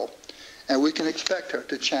peril, and we can expect her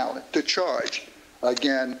to charge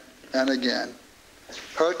again and again.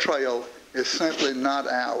 Her trail is simply not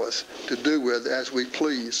ours to do with as we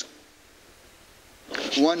please.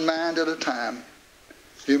 One mind at a time,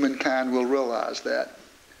 humankind will realize that.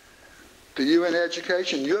 To you in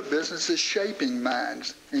education, your business is shaping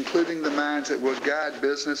minds, including the minds that will guide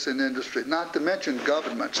business and industry, not to mention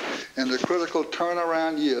governments and the critical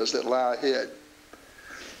turnaround years that lie ahead.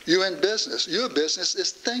 You in business, your business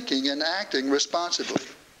is thinking and acting responsibly.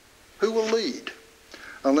 Who will lead?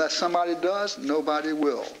 Unless somebody does, nobody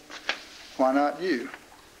will. Why not you?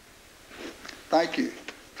 Thank you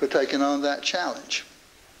for taking on that challenge.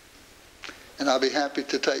 And I'll be happy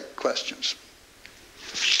to take questions.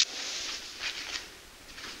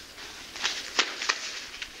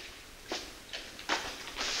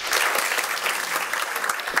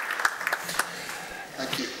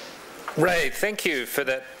 Thank you. Ray, thank you for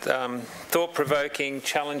that thought-provoking,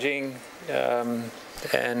 challenging,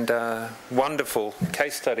 and wonderful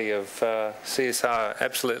case study of CSR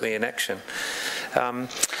absolutely in action.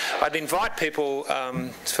 I'd invite people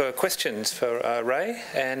for questions for Ray,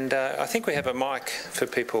 and I think we have a mic for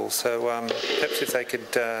people, so perhaps if they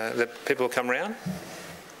could, the people will come round.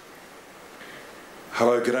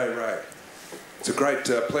 Hello, g'day Ray. It's a great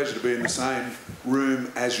pleasure to be in the same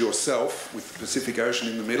room as yourself with the Pacific Ocean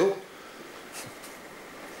in the middle.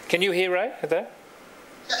 Can you hear Ray?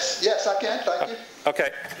 Yes, I can, thank you.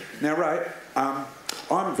 Okay. Now Ray,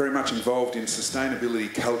 I'm very much involved in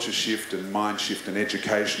sustainability, culture shift and mind shift and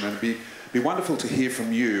education, and it'd be wonderful to hear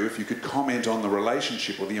from you if you could comment on the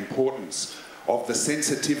relationship or the importance of the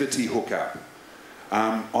sensitivity hookup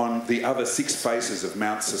on the other 6 faces of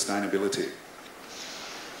Mount Sustainability.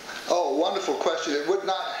 Oh, wonderful question. It would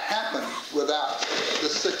not happen without the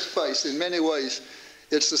 6th face. In many ways,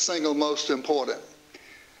 it's the single most important.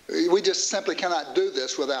 We just simply cannot do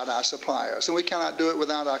this without our suppliers, and we cannot do it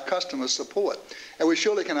without our customer support, and we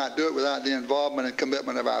surely cannot do it without the involvement and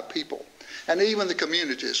commitment of our people, and even the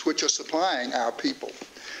communities which are supplying our people.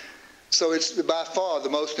 So it's by far the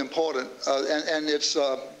most important, and it's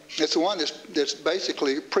the one that's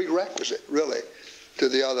basically prerequisite, really, to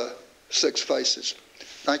the other 6 phases.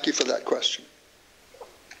 Thank you for that question.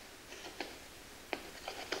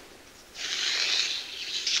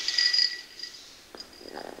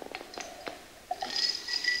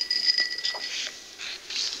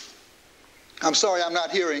 I'm sorry, I'm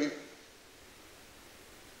not hearing.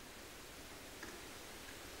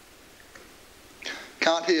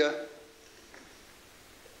 Can't hear.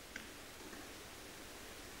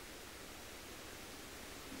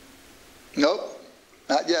 Nope,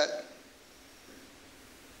 not yet.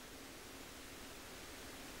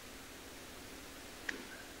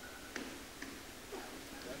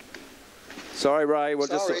 Sorry, Ray. We'll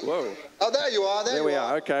Sorry. just. Whoa. Oh, there you are. There we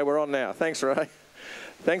are. Okay, we're on now. Thanks, Ray.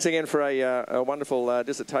 Thanks again for a wonderful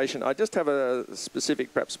dissertation. I just have a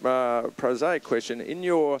specific, perhaps prosaic question. In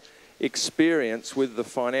your experience with the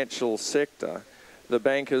financial sector, the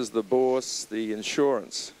bankers, the bourse, the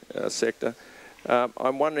insurance sector,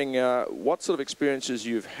 I'm wondering what sort of experiences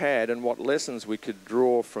you've had and what lessons we could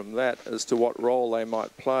draw from that as to what role they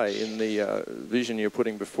might play in the vision you're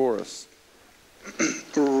putting before us.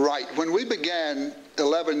 Right. When we began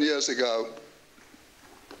 11 years ago,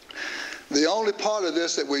 the only part of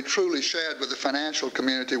this that we truly shared with the financial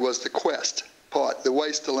community was the quest part, the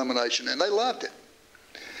waste elimination, and they loved it.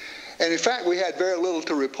 And in fact, we had very little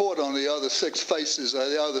to report on the other 6 faces,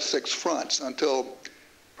 the other 6 fronts, until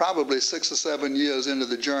probably 6 or 7 years into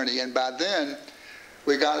the journey. And by then,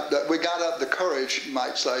 we got up the courage, you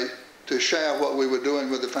might say, to share what we were doing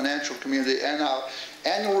with the financial community. And our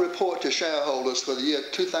annual report to shareholders for the year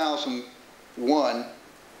 2001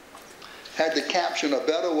 had the caption, "A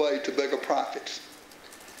better way to bigger profits."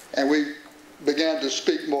 And we began to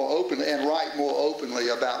speak more openly and write more openly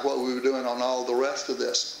about what we were doing on all the rest of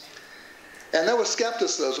this. And there was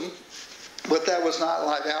skepticism, but there was not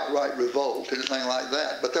like outright revolt, anything like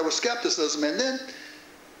that. But there was skepticism. And then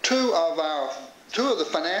two of the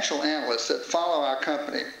financial analysts that follow our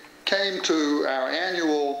company came to our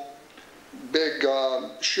annual big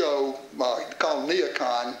show called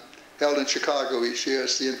Neocon, held in Chicago each year.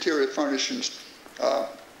 It's the interior furnishings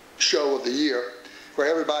show of the year, where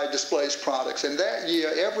everybody displays products. And that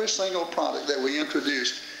year, every single product that we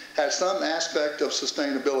introduced had some aspect of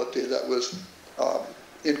sustainability that was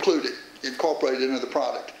incorporated into the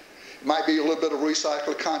product. It might be a little bit of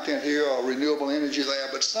recycled content here or renewable energy there,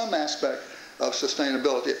 but some aspect of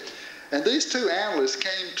sustainability. And these 2 analysts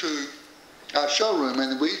came to our showroom,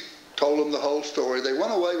 and we told them the whole story. They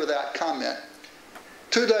went away without comment.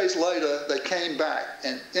 2 days later, they came back,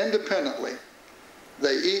 and independently,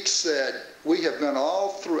 they each said, I've been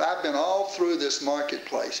all through this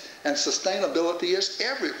marketplace, and sustainability is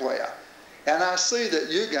everywhere. And I see that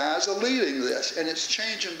you guys are leading this, and it's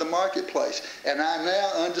changing the marketplace. And I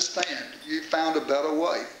now understand you found a better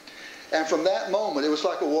way. And from that moment, it was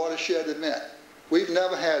like a watershed event. We've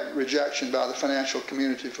never had rejection by the financial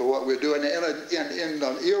community for what we're doing. In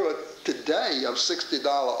an era today of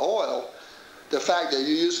 $60 oil, the fact that you're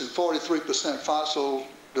using 43%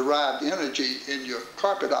 fossil-derived energy in your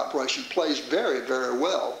carpet operation plays very, very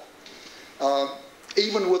well,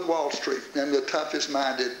 even with Wall Street and the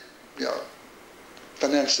toughest-minded,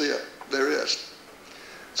 financier there is.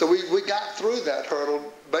 So we got through that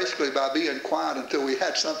hurdle basically by being quiet until we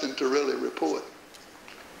had something to really report.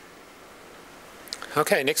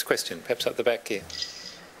 Okay, next question, perhaps up the back here.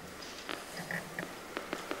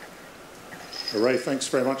 Ray, thanks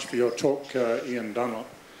very much for your talk, Ian Dunlop.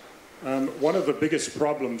 One of the biggest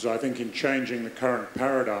problems, I think, in changing the current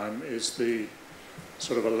paradigm is the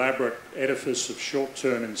sort of elaborate edifice of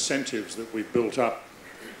short-term incentives that we've built up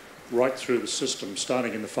right through the system,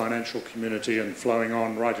 starting in the financial community and flowing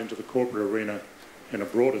on right into the corporate arena in a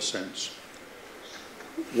broader sense.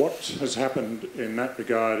 What has happened in that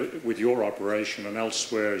regard with your operation and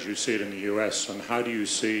elsewhere as you see it in the US, and how do you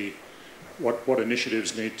see what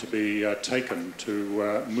initiatives need to be taken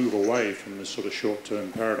to move away from this sort of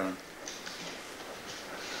short-term paradigm?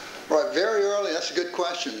 Right, very early, that's a good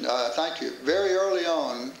question. Thank you. Very early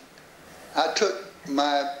on, I took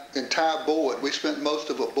my entire board. We spent most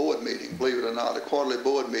of a board meeting, believe it or not, a quarterly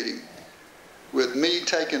board meeting, with me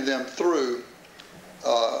taking them through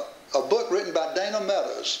a book written by Dana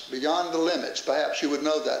Meadows, Beyond the Limits. Perhaps you would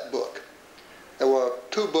know that book. There were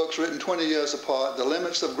 2 books written 20 years apart, The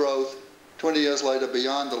Limits of Growth, 20 years later,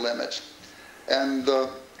 Beyond the Limits. And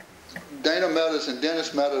Dana Meadows and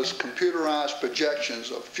Dennis Meadows' computerized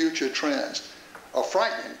projections of future trends are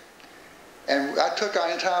frightening. And I took our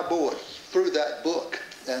entire board through that book,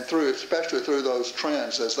 and especially through those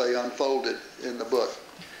trends as they unfolded in the book.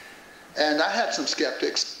 And I had some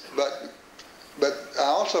skeptics, but I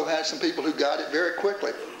also had some people who got it very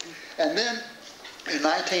quickly. And then in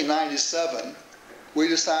 1997, we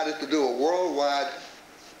decided to do a worldwide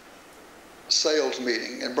sales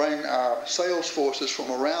meeting and bring our sales forces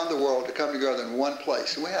from around the world to come together in one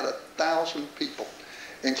place. And we had 1,000 people,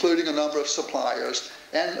 including a number of suppliers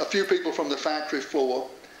and a few people from the factory floor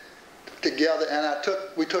together. And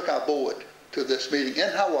we took our board to this meeting in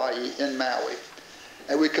Hawaii, in Maui.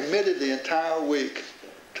 And we committed the entire week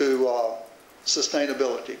to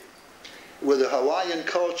sustainability with the Hawaiian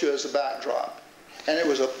culture as a backdrop. And it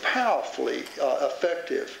was a powerfully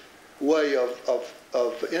effective way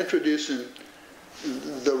of introducing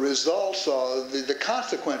the results, the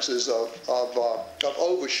consequences of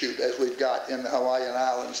overshoot as we've got in the Hawaiian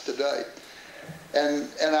Islands today. And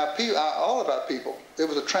all of our people, it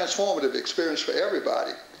was a transformative experience for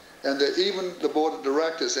everybody, and even the board of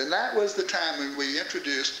directors. And that was the time when we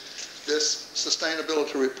introduced this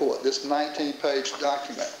sustainability report, this 19-page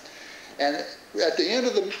document. And at the end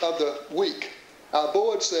of the week, our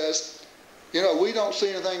board says, you know, we don't see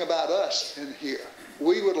anything about us in here.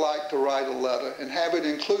 We would like to write a letter and have it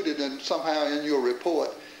included somehow in your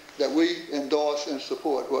report that we endorse and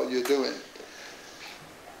support what you're doing.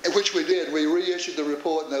 Which we did. We reissued the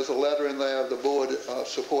report, and there's a letter in there of the board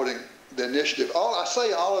supporting the initiative. I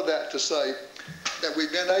say all of that to say that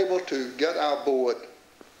we've been able to get our board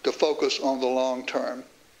to focus on the long term.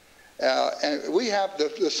 And we have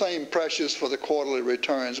the same pressures for the quarterly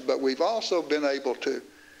returns, but we've also been able to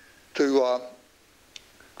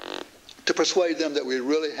persuade them that we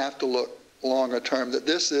really have to look longer term, that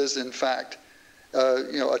this is, in fact,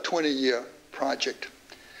 you know, a 20-year project.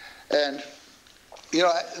 And, you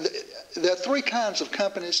know, there are three kinds of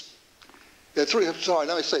companies. There are three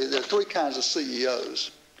kinds of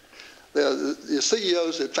CEOs. There are the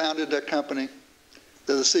CEOs that founded their company,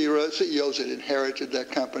 there are the CEOs that inherited their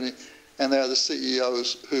company, and there are the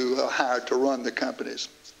CEOs who are hired to run the companies.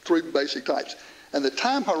 Three basic types. And the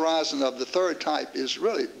time horizon of the third type is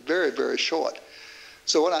really very, very short.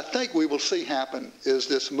 So what I think we will see happen is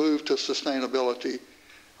this move to sustainability,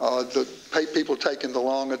 people taking the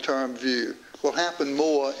longer term view, will happen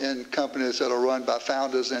more in companies that are run by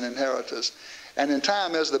founders and inheritors. And in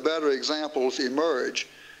time, as the better examples emerge,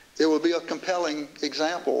 it will be a compelling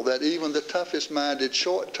example that even the toughest minded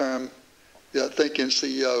short-term thinking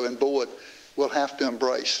CEO and board will have to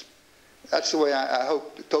embrace. That's the way I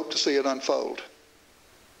hope to see it unfold.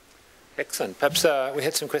 Excellent. Perhaps we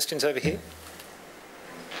had some questions over here.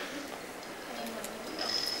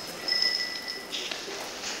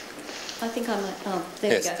 I think I'm,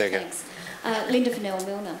 there yes, we go, there thanks. Linda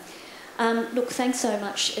Fennell-Milner. Look, thanks so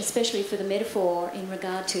much, especially for the metaphor in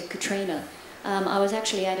regard to Katrina. I was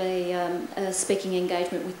actually at a speaking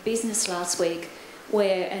engagement with business last week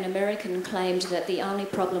where an American claimed that the only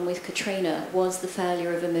problem with Katrina was the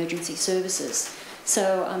failure of emergency services.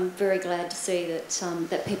 So I'm very glad to see that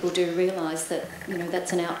that people do realise that, you know,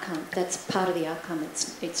 that's an outcome. That's part of the outcome.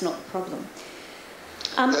 It's not the problem.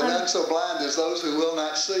 They're not so blind as those who will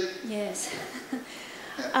not see. Yes.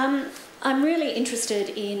 I'm really interested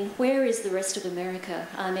in where is the rest of America.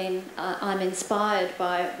 I mean, I'm inspired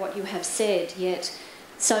by what you have said, yet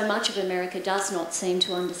so much of America does not seem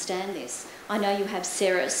to understand this. I know you have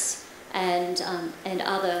CERIS and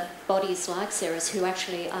other bodies like CERIS who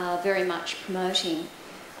actually are very much promoting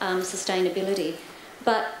sustainability.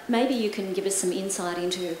 But maybe you can give us some insight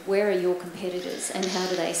into where are your competitors and how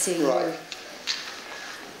do they see you? Right.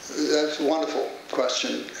 That's a wonderful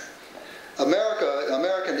question.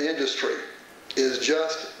 American industry is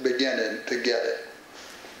just beginning to get it.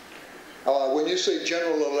 When you see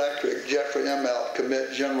General Electric, Jeffrey Immelt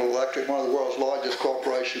commit General Electric, one of the world's largest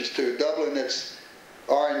corporations, to doubling its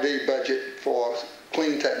R&D budget for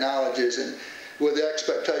clean technologies, and with the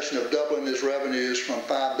expectation of doubling its revenues from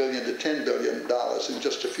 $5 billion to $10 billion in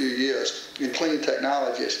just a few years in clean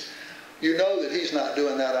technologies, you know that he's not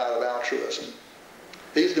doing that out of altruism.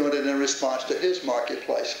 He's doing it in response to his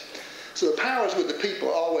marketplace. So the power is with the people,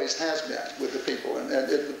 always has been with the people, and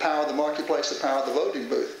the power of the marketplace, the power of the voting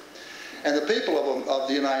booth. And the people of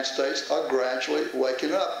the United States are gradually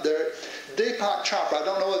waking up. Deepak Chopra, I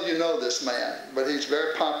don't know whether you know this man, but he's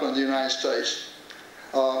very popular in the United States,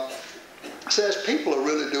 says people are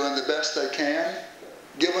really doing the best they can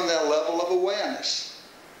given their level of awareness.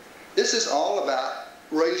 This is all about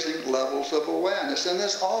raising levels of awareness, and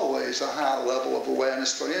there's always a high level of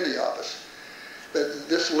awareness for any of us. But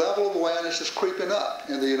this level of awareness is creeping up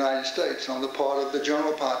in the United States on the part of the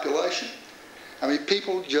general population. I mean,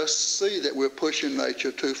 people just see that we're pushing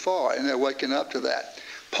nature too far, and they're waking up to that.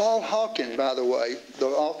 Paul Hawken, by the way, the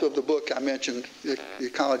author of the book I mentioned, The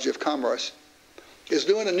Ecology of Commerce, is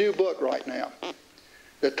doing a new book right now,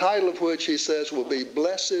 the title of which he says will be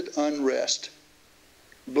Blessed Unrest.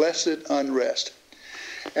 Blessed Unrest.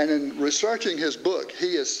 And in researching his book,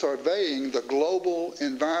 he is surveying the global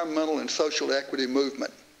environmental and social equity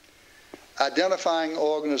movement, identifying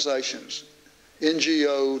organizations,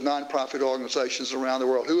 NGO, nonprofit organizations around the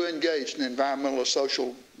world who are engaged in environmental or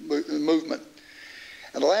social movement.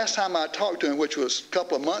 And the last time I talked to him, which was a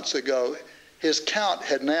couple of months ago, his count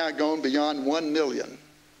had now gone beyond 1 million.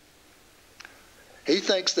 He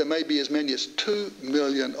thinks there may be as many as 2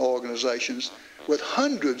 million organizations with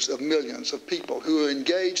hundreds of millions of people who are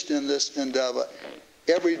engaged in this endeavor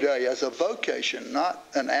every day as a vocation, not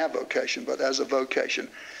an avocation, but as a vocation.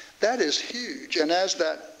 That is huge. And as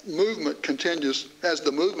that movement continues, as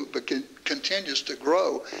the movement continues to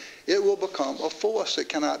grow, it will become a force that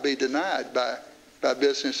cannot be denied by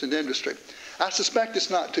business and industry. I suspect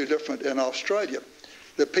it's not too different in Australia.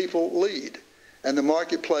 The people lead, and the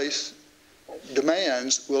marketplace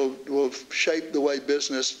demands will shape the way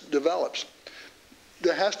business develops.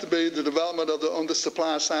 There has to be the development on the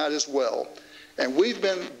supply side as well. And we've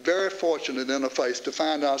been very fortunate in Interface to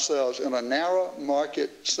find ourselves in a narrow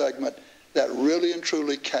market segment that really and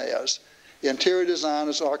truly cares. Interior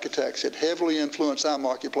designers, architects that heavily influence our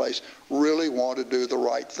marketplace really want to do the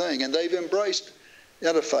right thing. And they've embraced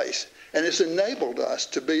Interface. And it's enabled us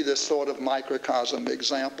to be this sort of microcosm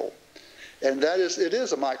example. And it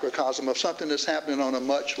is a microcosm of something that's happening on a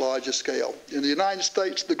much larger scale. In the United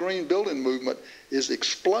States, the green building movement is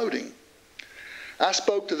exploding. I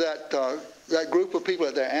spoke to that group of people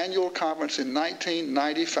at their annual conference in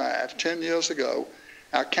 1995, 10 years ago.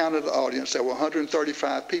 I counted the audience. There were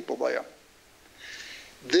 135 people there.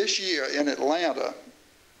 This year in Atlanta,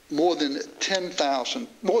 more than 12,000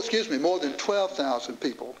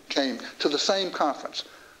 people came to the same conference.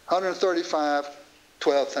 135,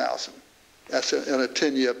 12,000. That's in a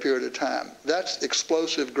 10-year period of time. That's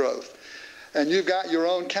explosive growth. And you've got your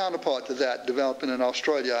own counterpart to that developing in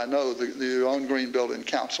Australia, I know, your own Green Building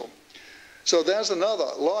Council. So there's another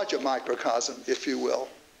larger microcosm, if you will.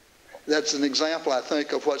 That's an example, I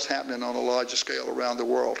think, of what's happening on a larger scale around the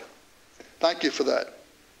world. Thank you for that.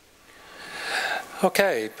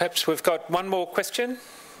 Okay, perhaps we've got one more question,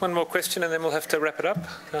 and then we'll have to wrap it up.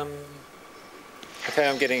 Okay,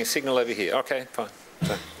 I'm getting a signal over here. Okay, fine.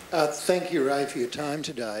 Thank you, Ray, for your time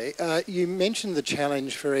today. You mentioned the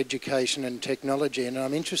challenge for education and technology, and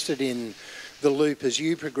I'm interested in the loop as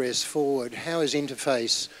you progress forward. How is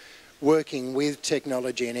Interface working with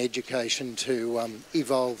technology and education to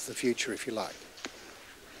evolve the future, if you like?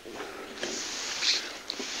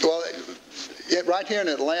 Well, right here in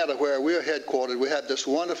Atlanta, where we're headquartered, we have this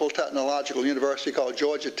wonderful technological university called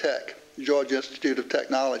Georgia Tech, Georgia Institute of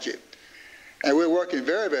Technology. And we're working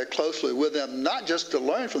very, very closely with them, not just to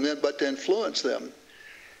learn from them, but to influence them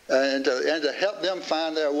and to help them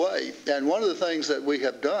find their way. And one of the things that we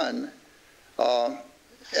have done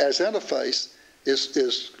as Interface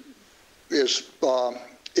is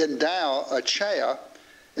endow a chair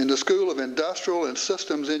in the School of Industrial and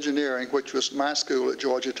Systems Engineering, which was my school at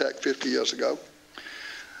Georgia Tech 50 years ago.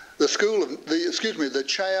 The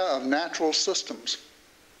chair of Natural Systems.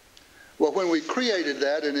 Well, when we created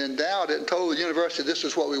that and endowed it and told the university this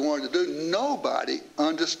is what we wanted to do, nobody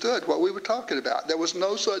understood what we were talking about. There was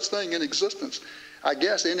no such thing in existence, I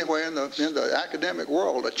guess, anywhere in the academic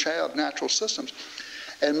world, a chair of natural systems.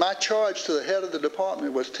 And my charge to the head of the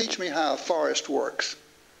department was, teach me how a forest works.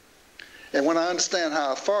 And when I understand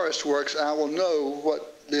how a forest works, I will know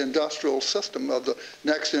what the industrial system of the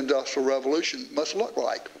next industrial revolution must look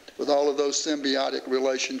like with all of those symbiotic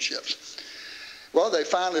relationships. Well, they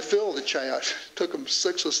finally filled the chair. It took them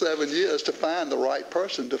 6 or 7 years to find the right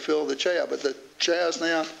person to fill the chair, but the chair's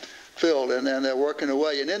now filled, and they're working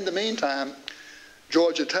away. And in the meantime,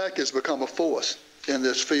 Georgia Tech has become a force in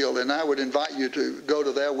this field, and I would invite you to go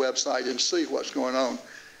to their website and see what's going on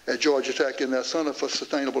at Georgia Tech in their Center for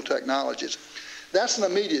Sustainable Technologies. That's an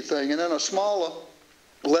immediate thing. And in a smaller,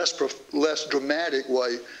 less dramatic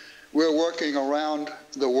way, we're working around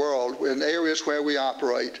the world in areas where we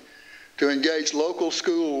operate to engage local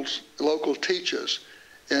schools, local teachers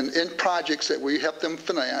in projects that we help them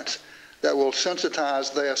finance that will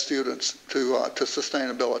sensitize their students to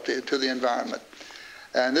sustainability, to the environment.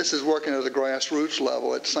 And this is working at the grassroots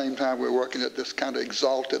level. At the same time, we're working at this kind of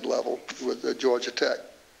exalted level with Georgia Tech.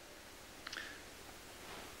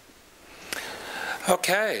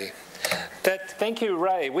 Okay. Thank you,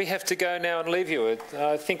 Ray. We have to go now and leave you.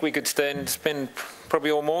 I think we could spend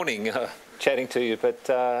probably all morning chatting to you, but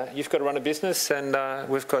you've got to run a business, and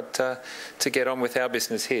we've got to get on with our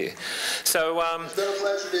business here. So, it's been a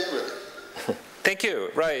pleasure being with you. Thank you.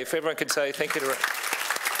 Ray, if everyone could say thank you to Ray.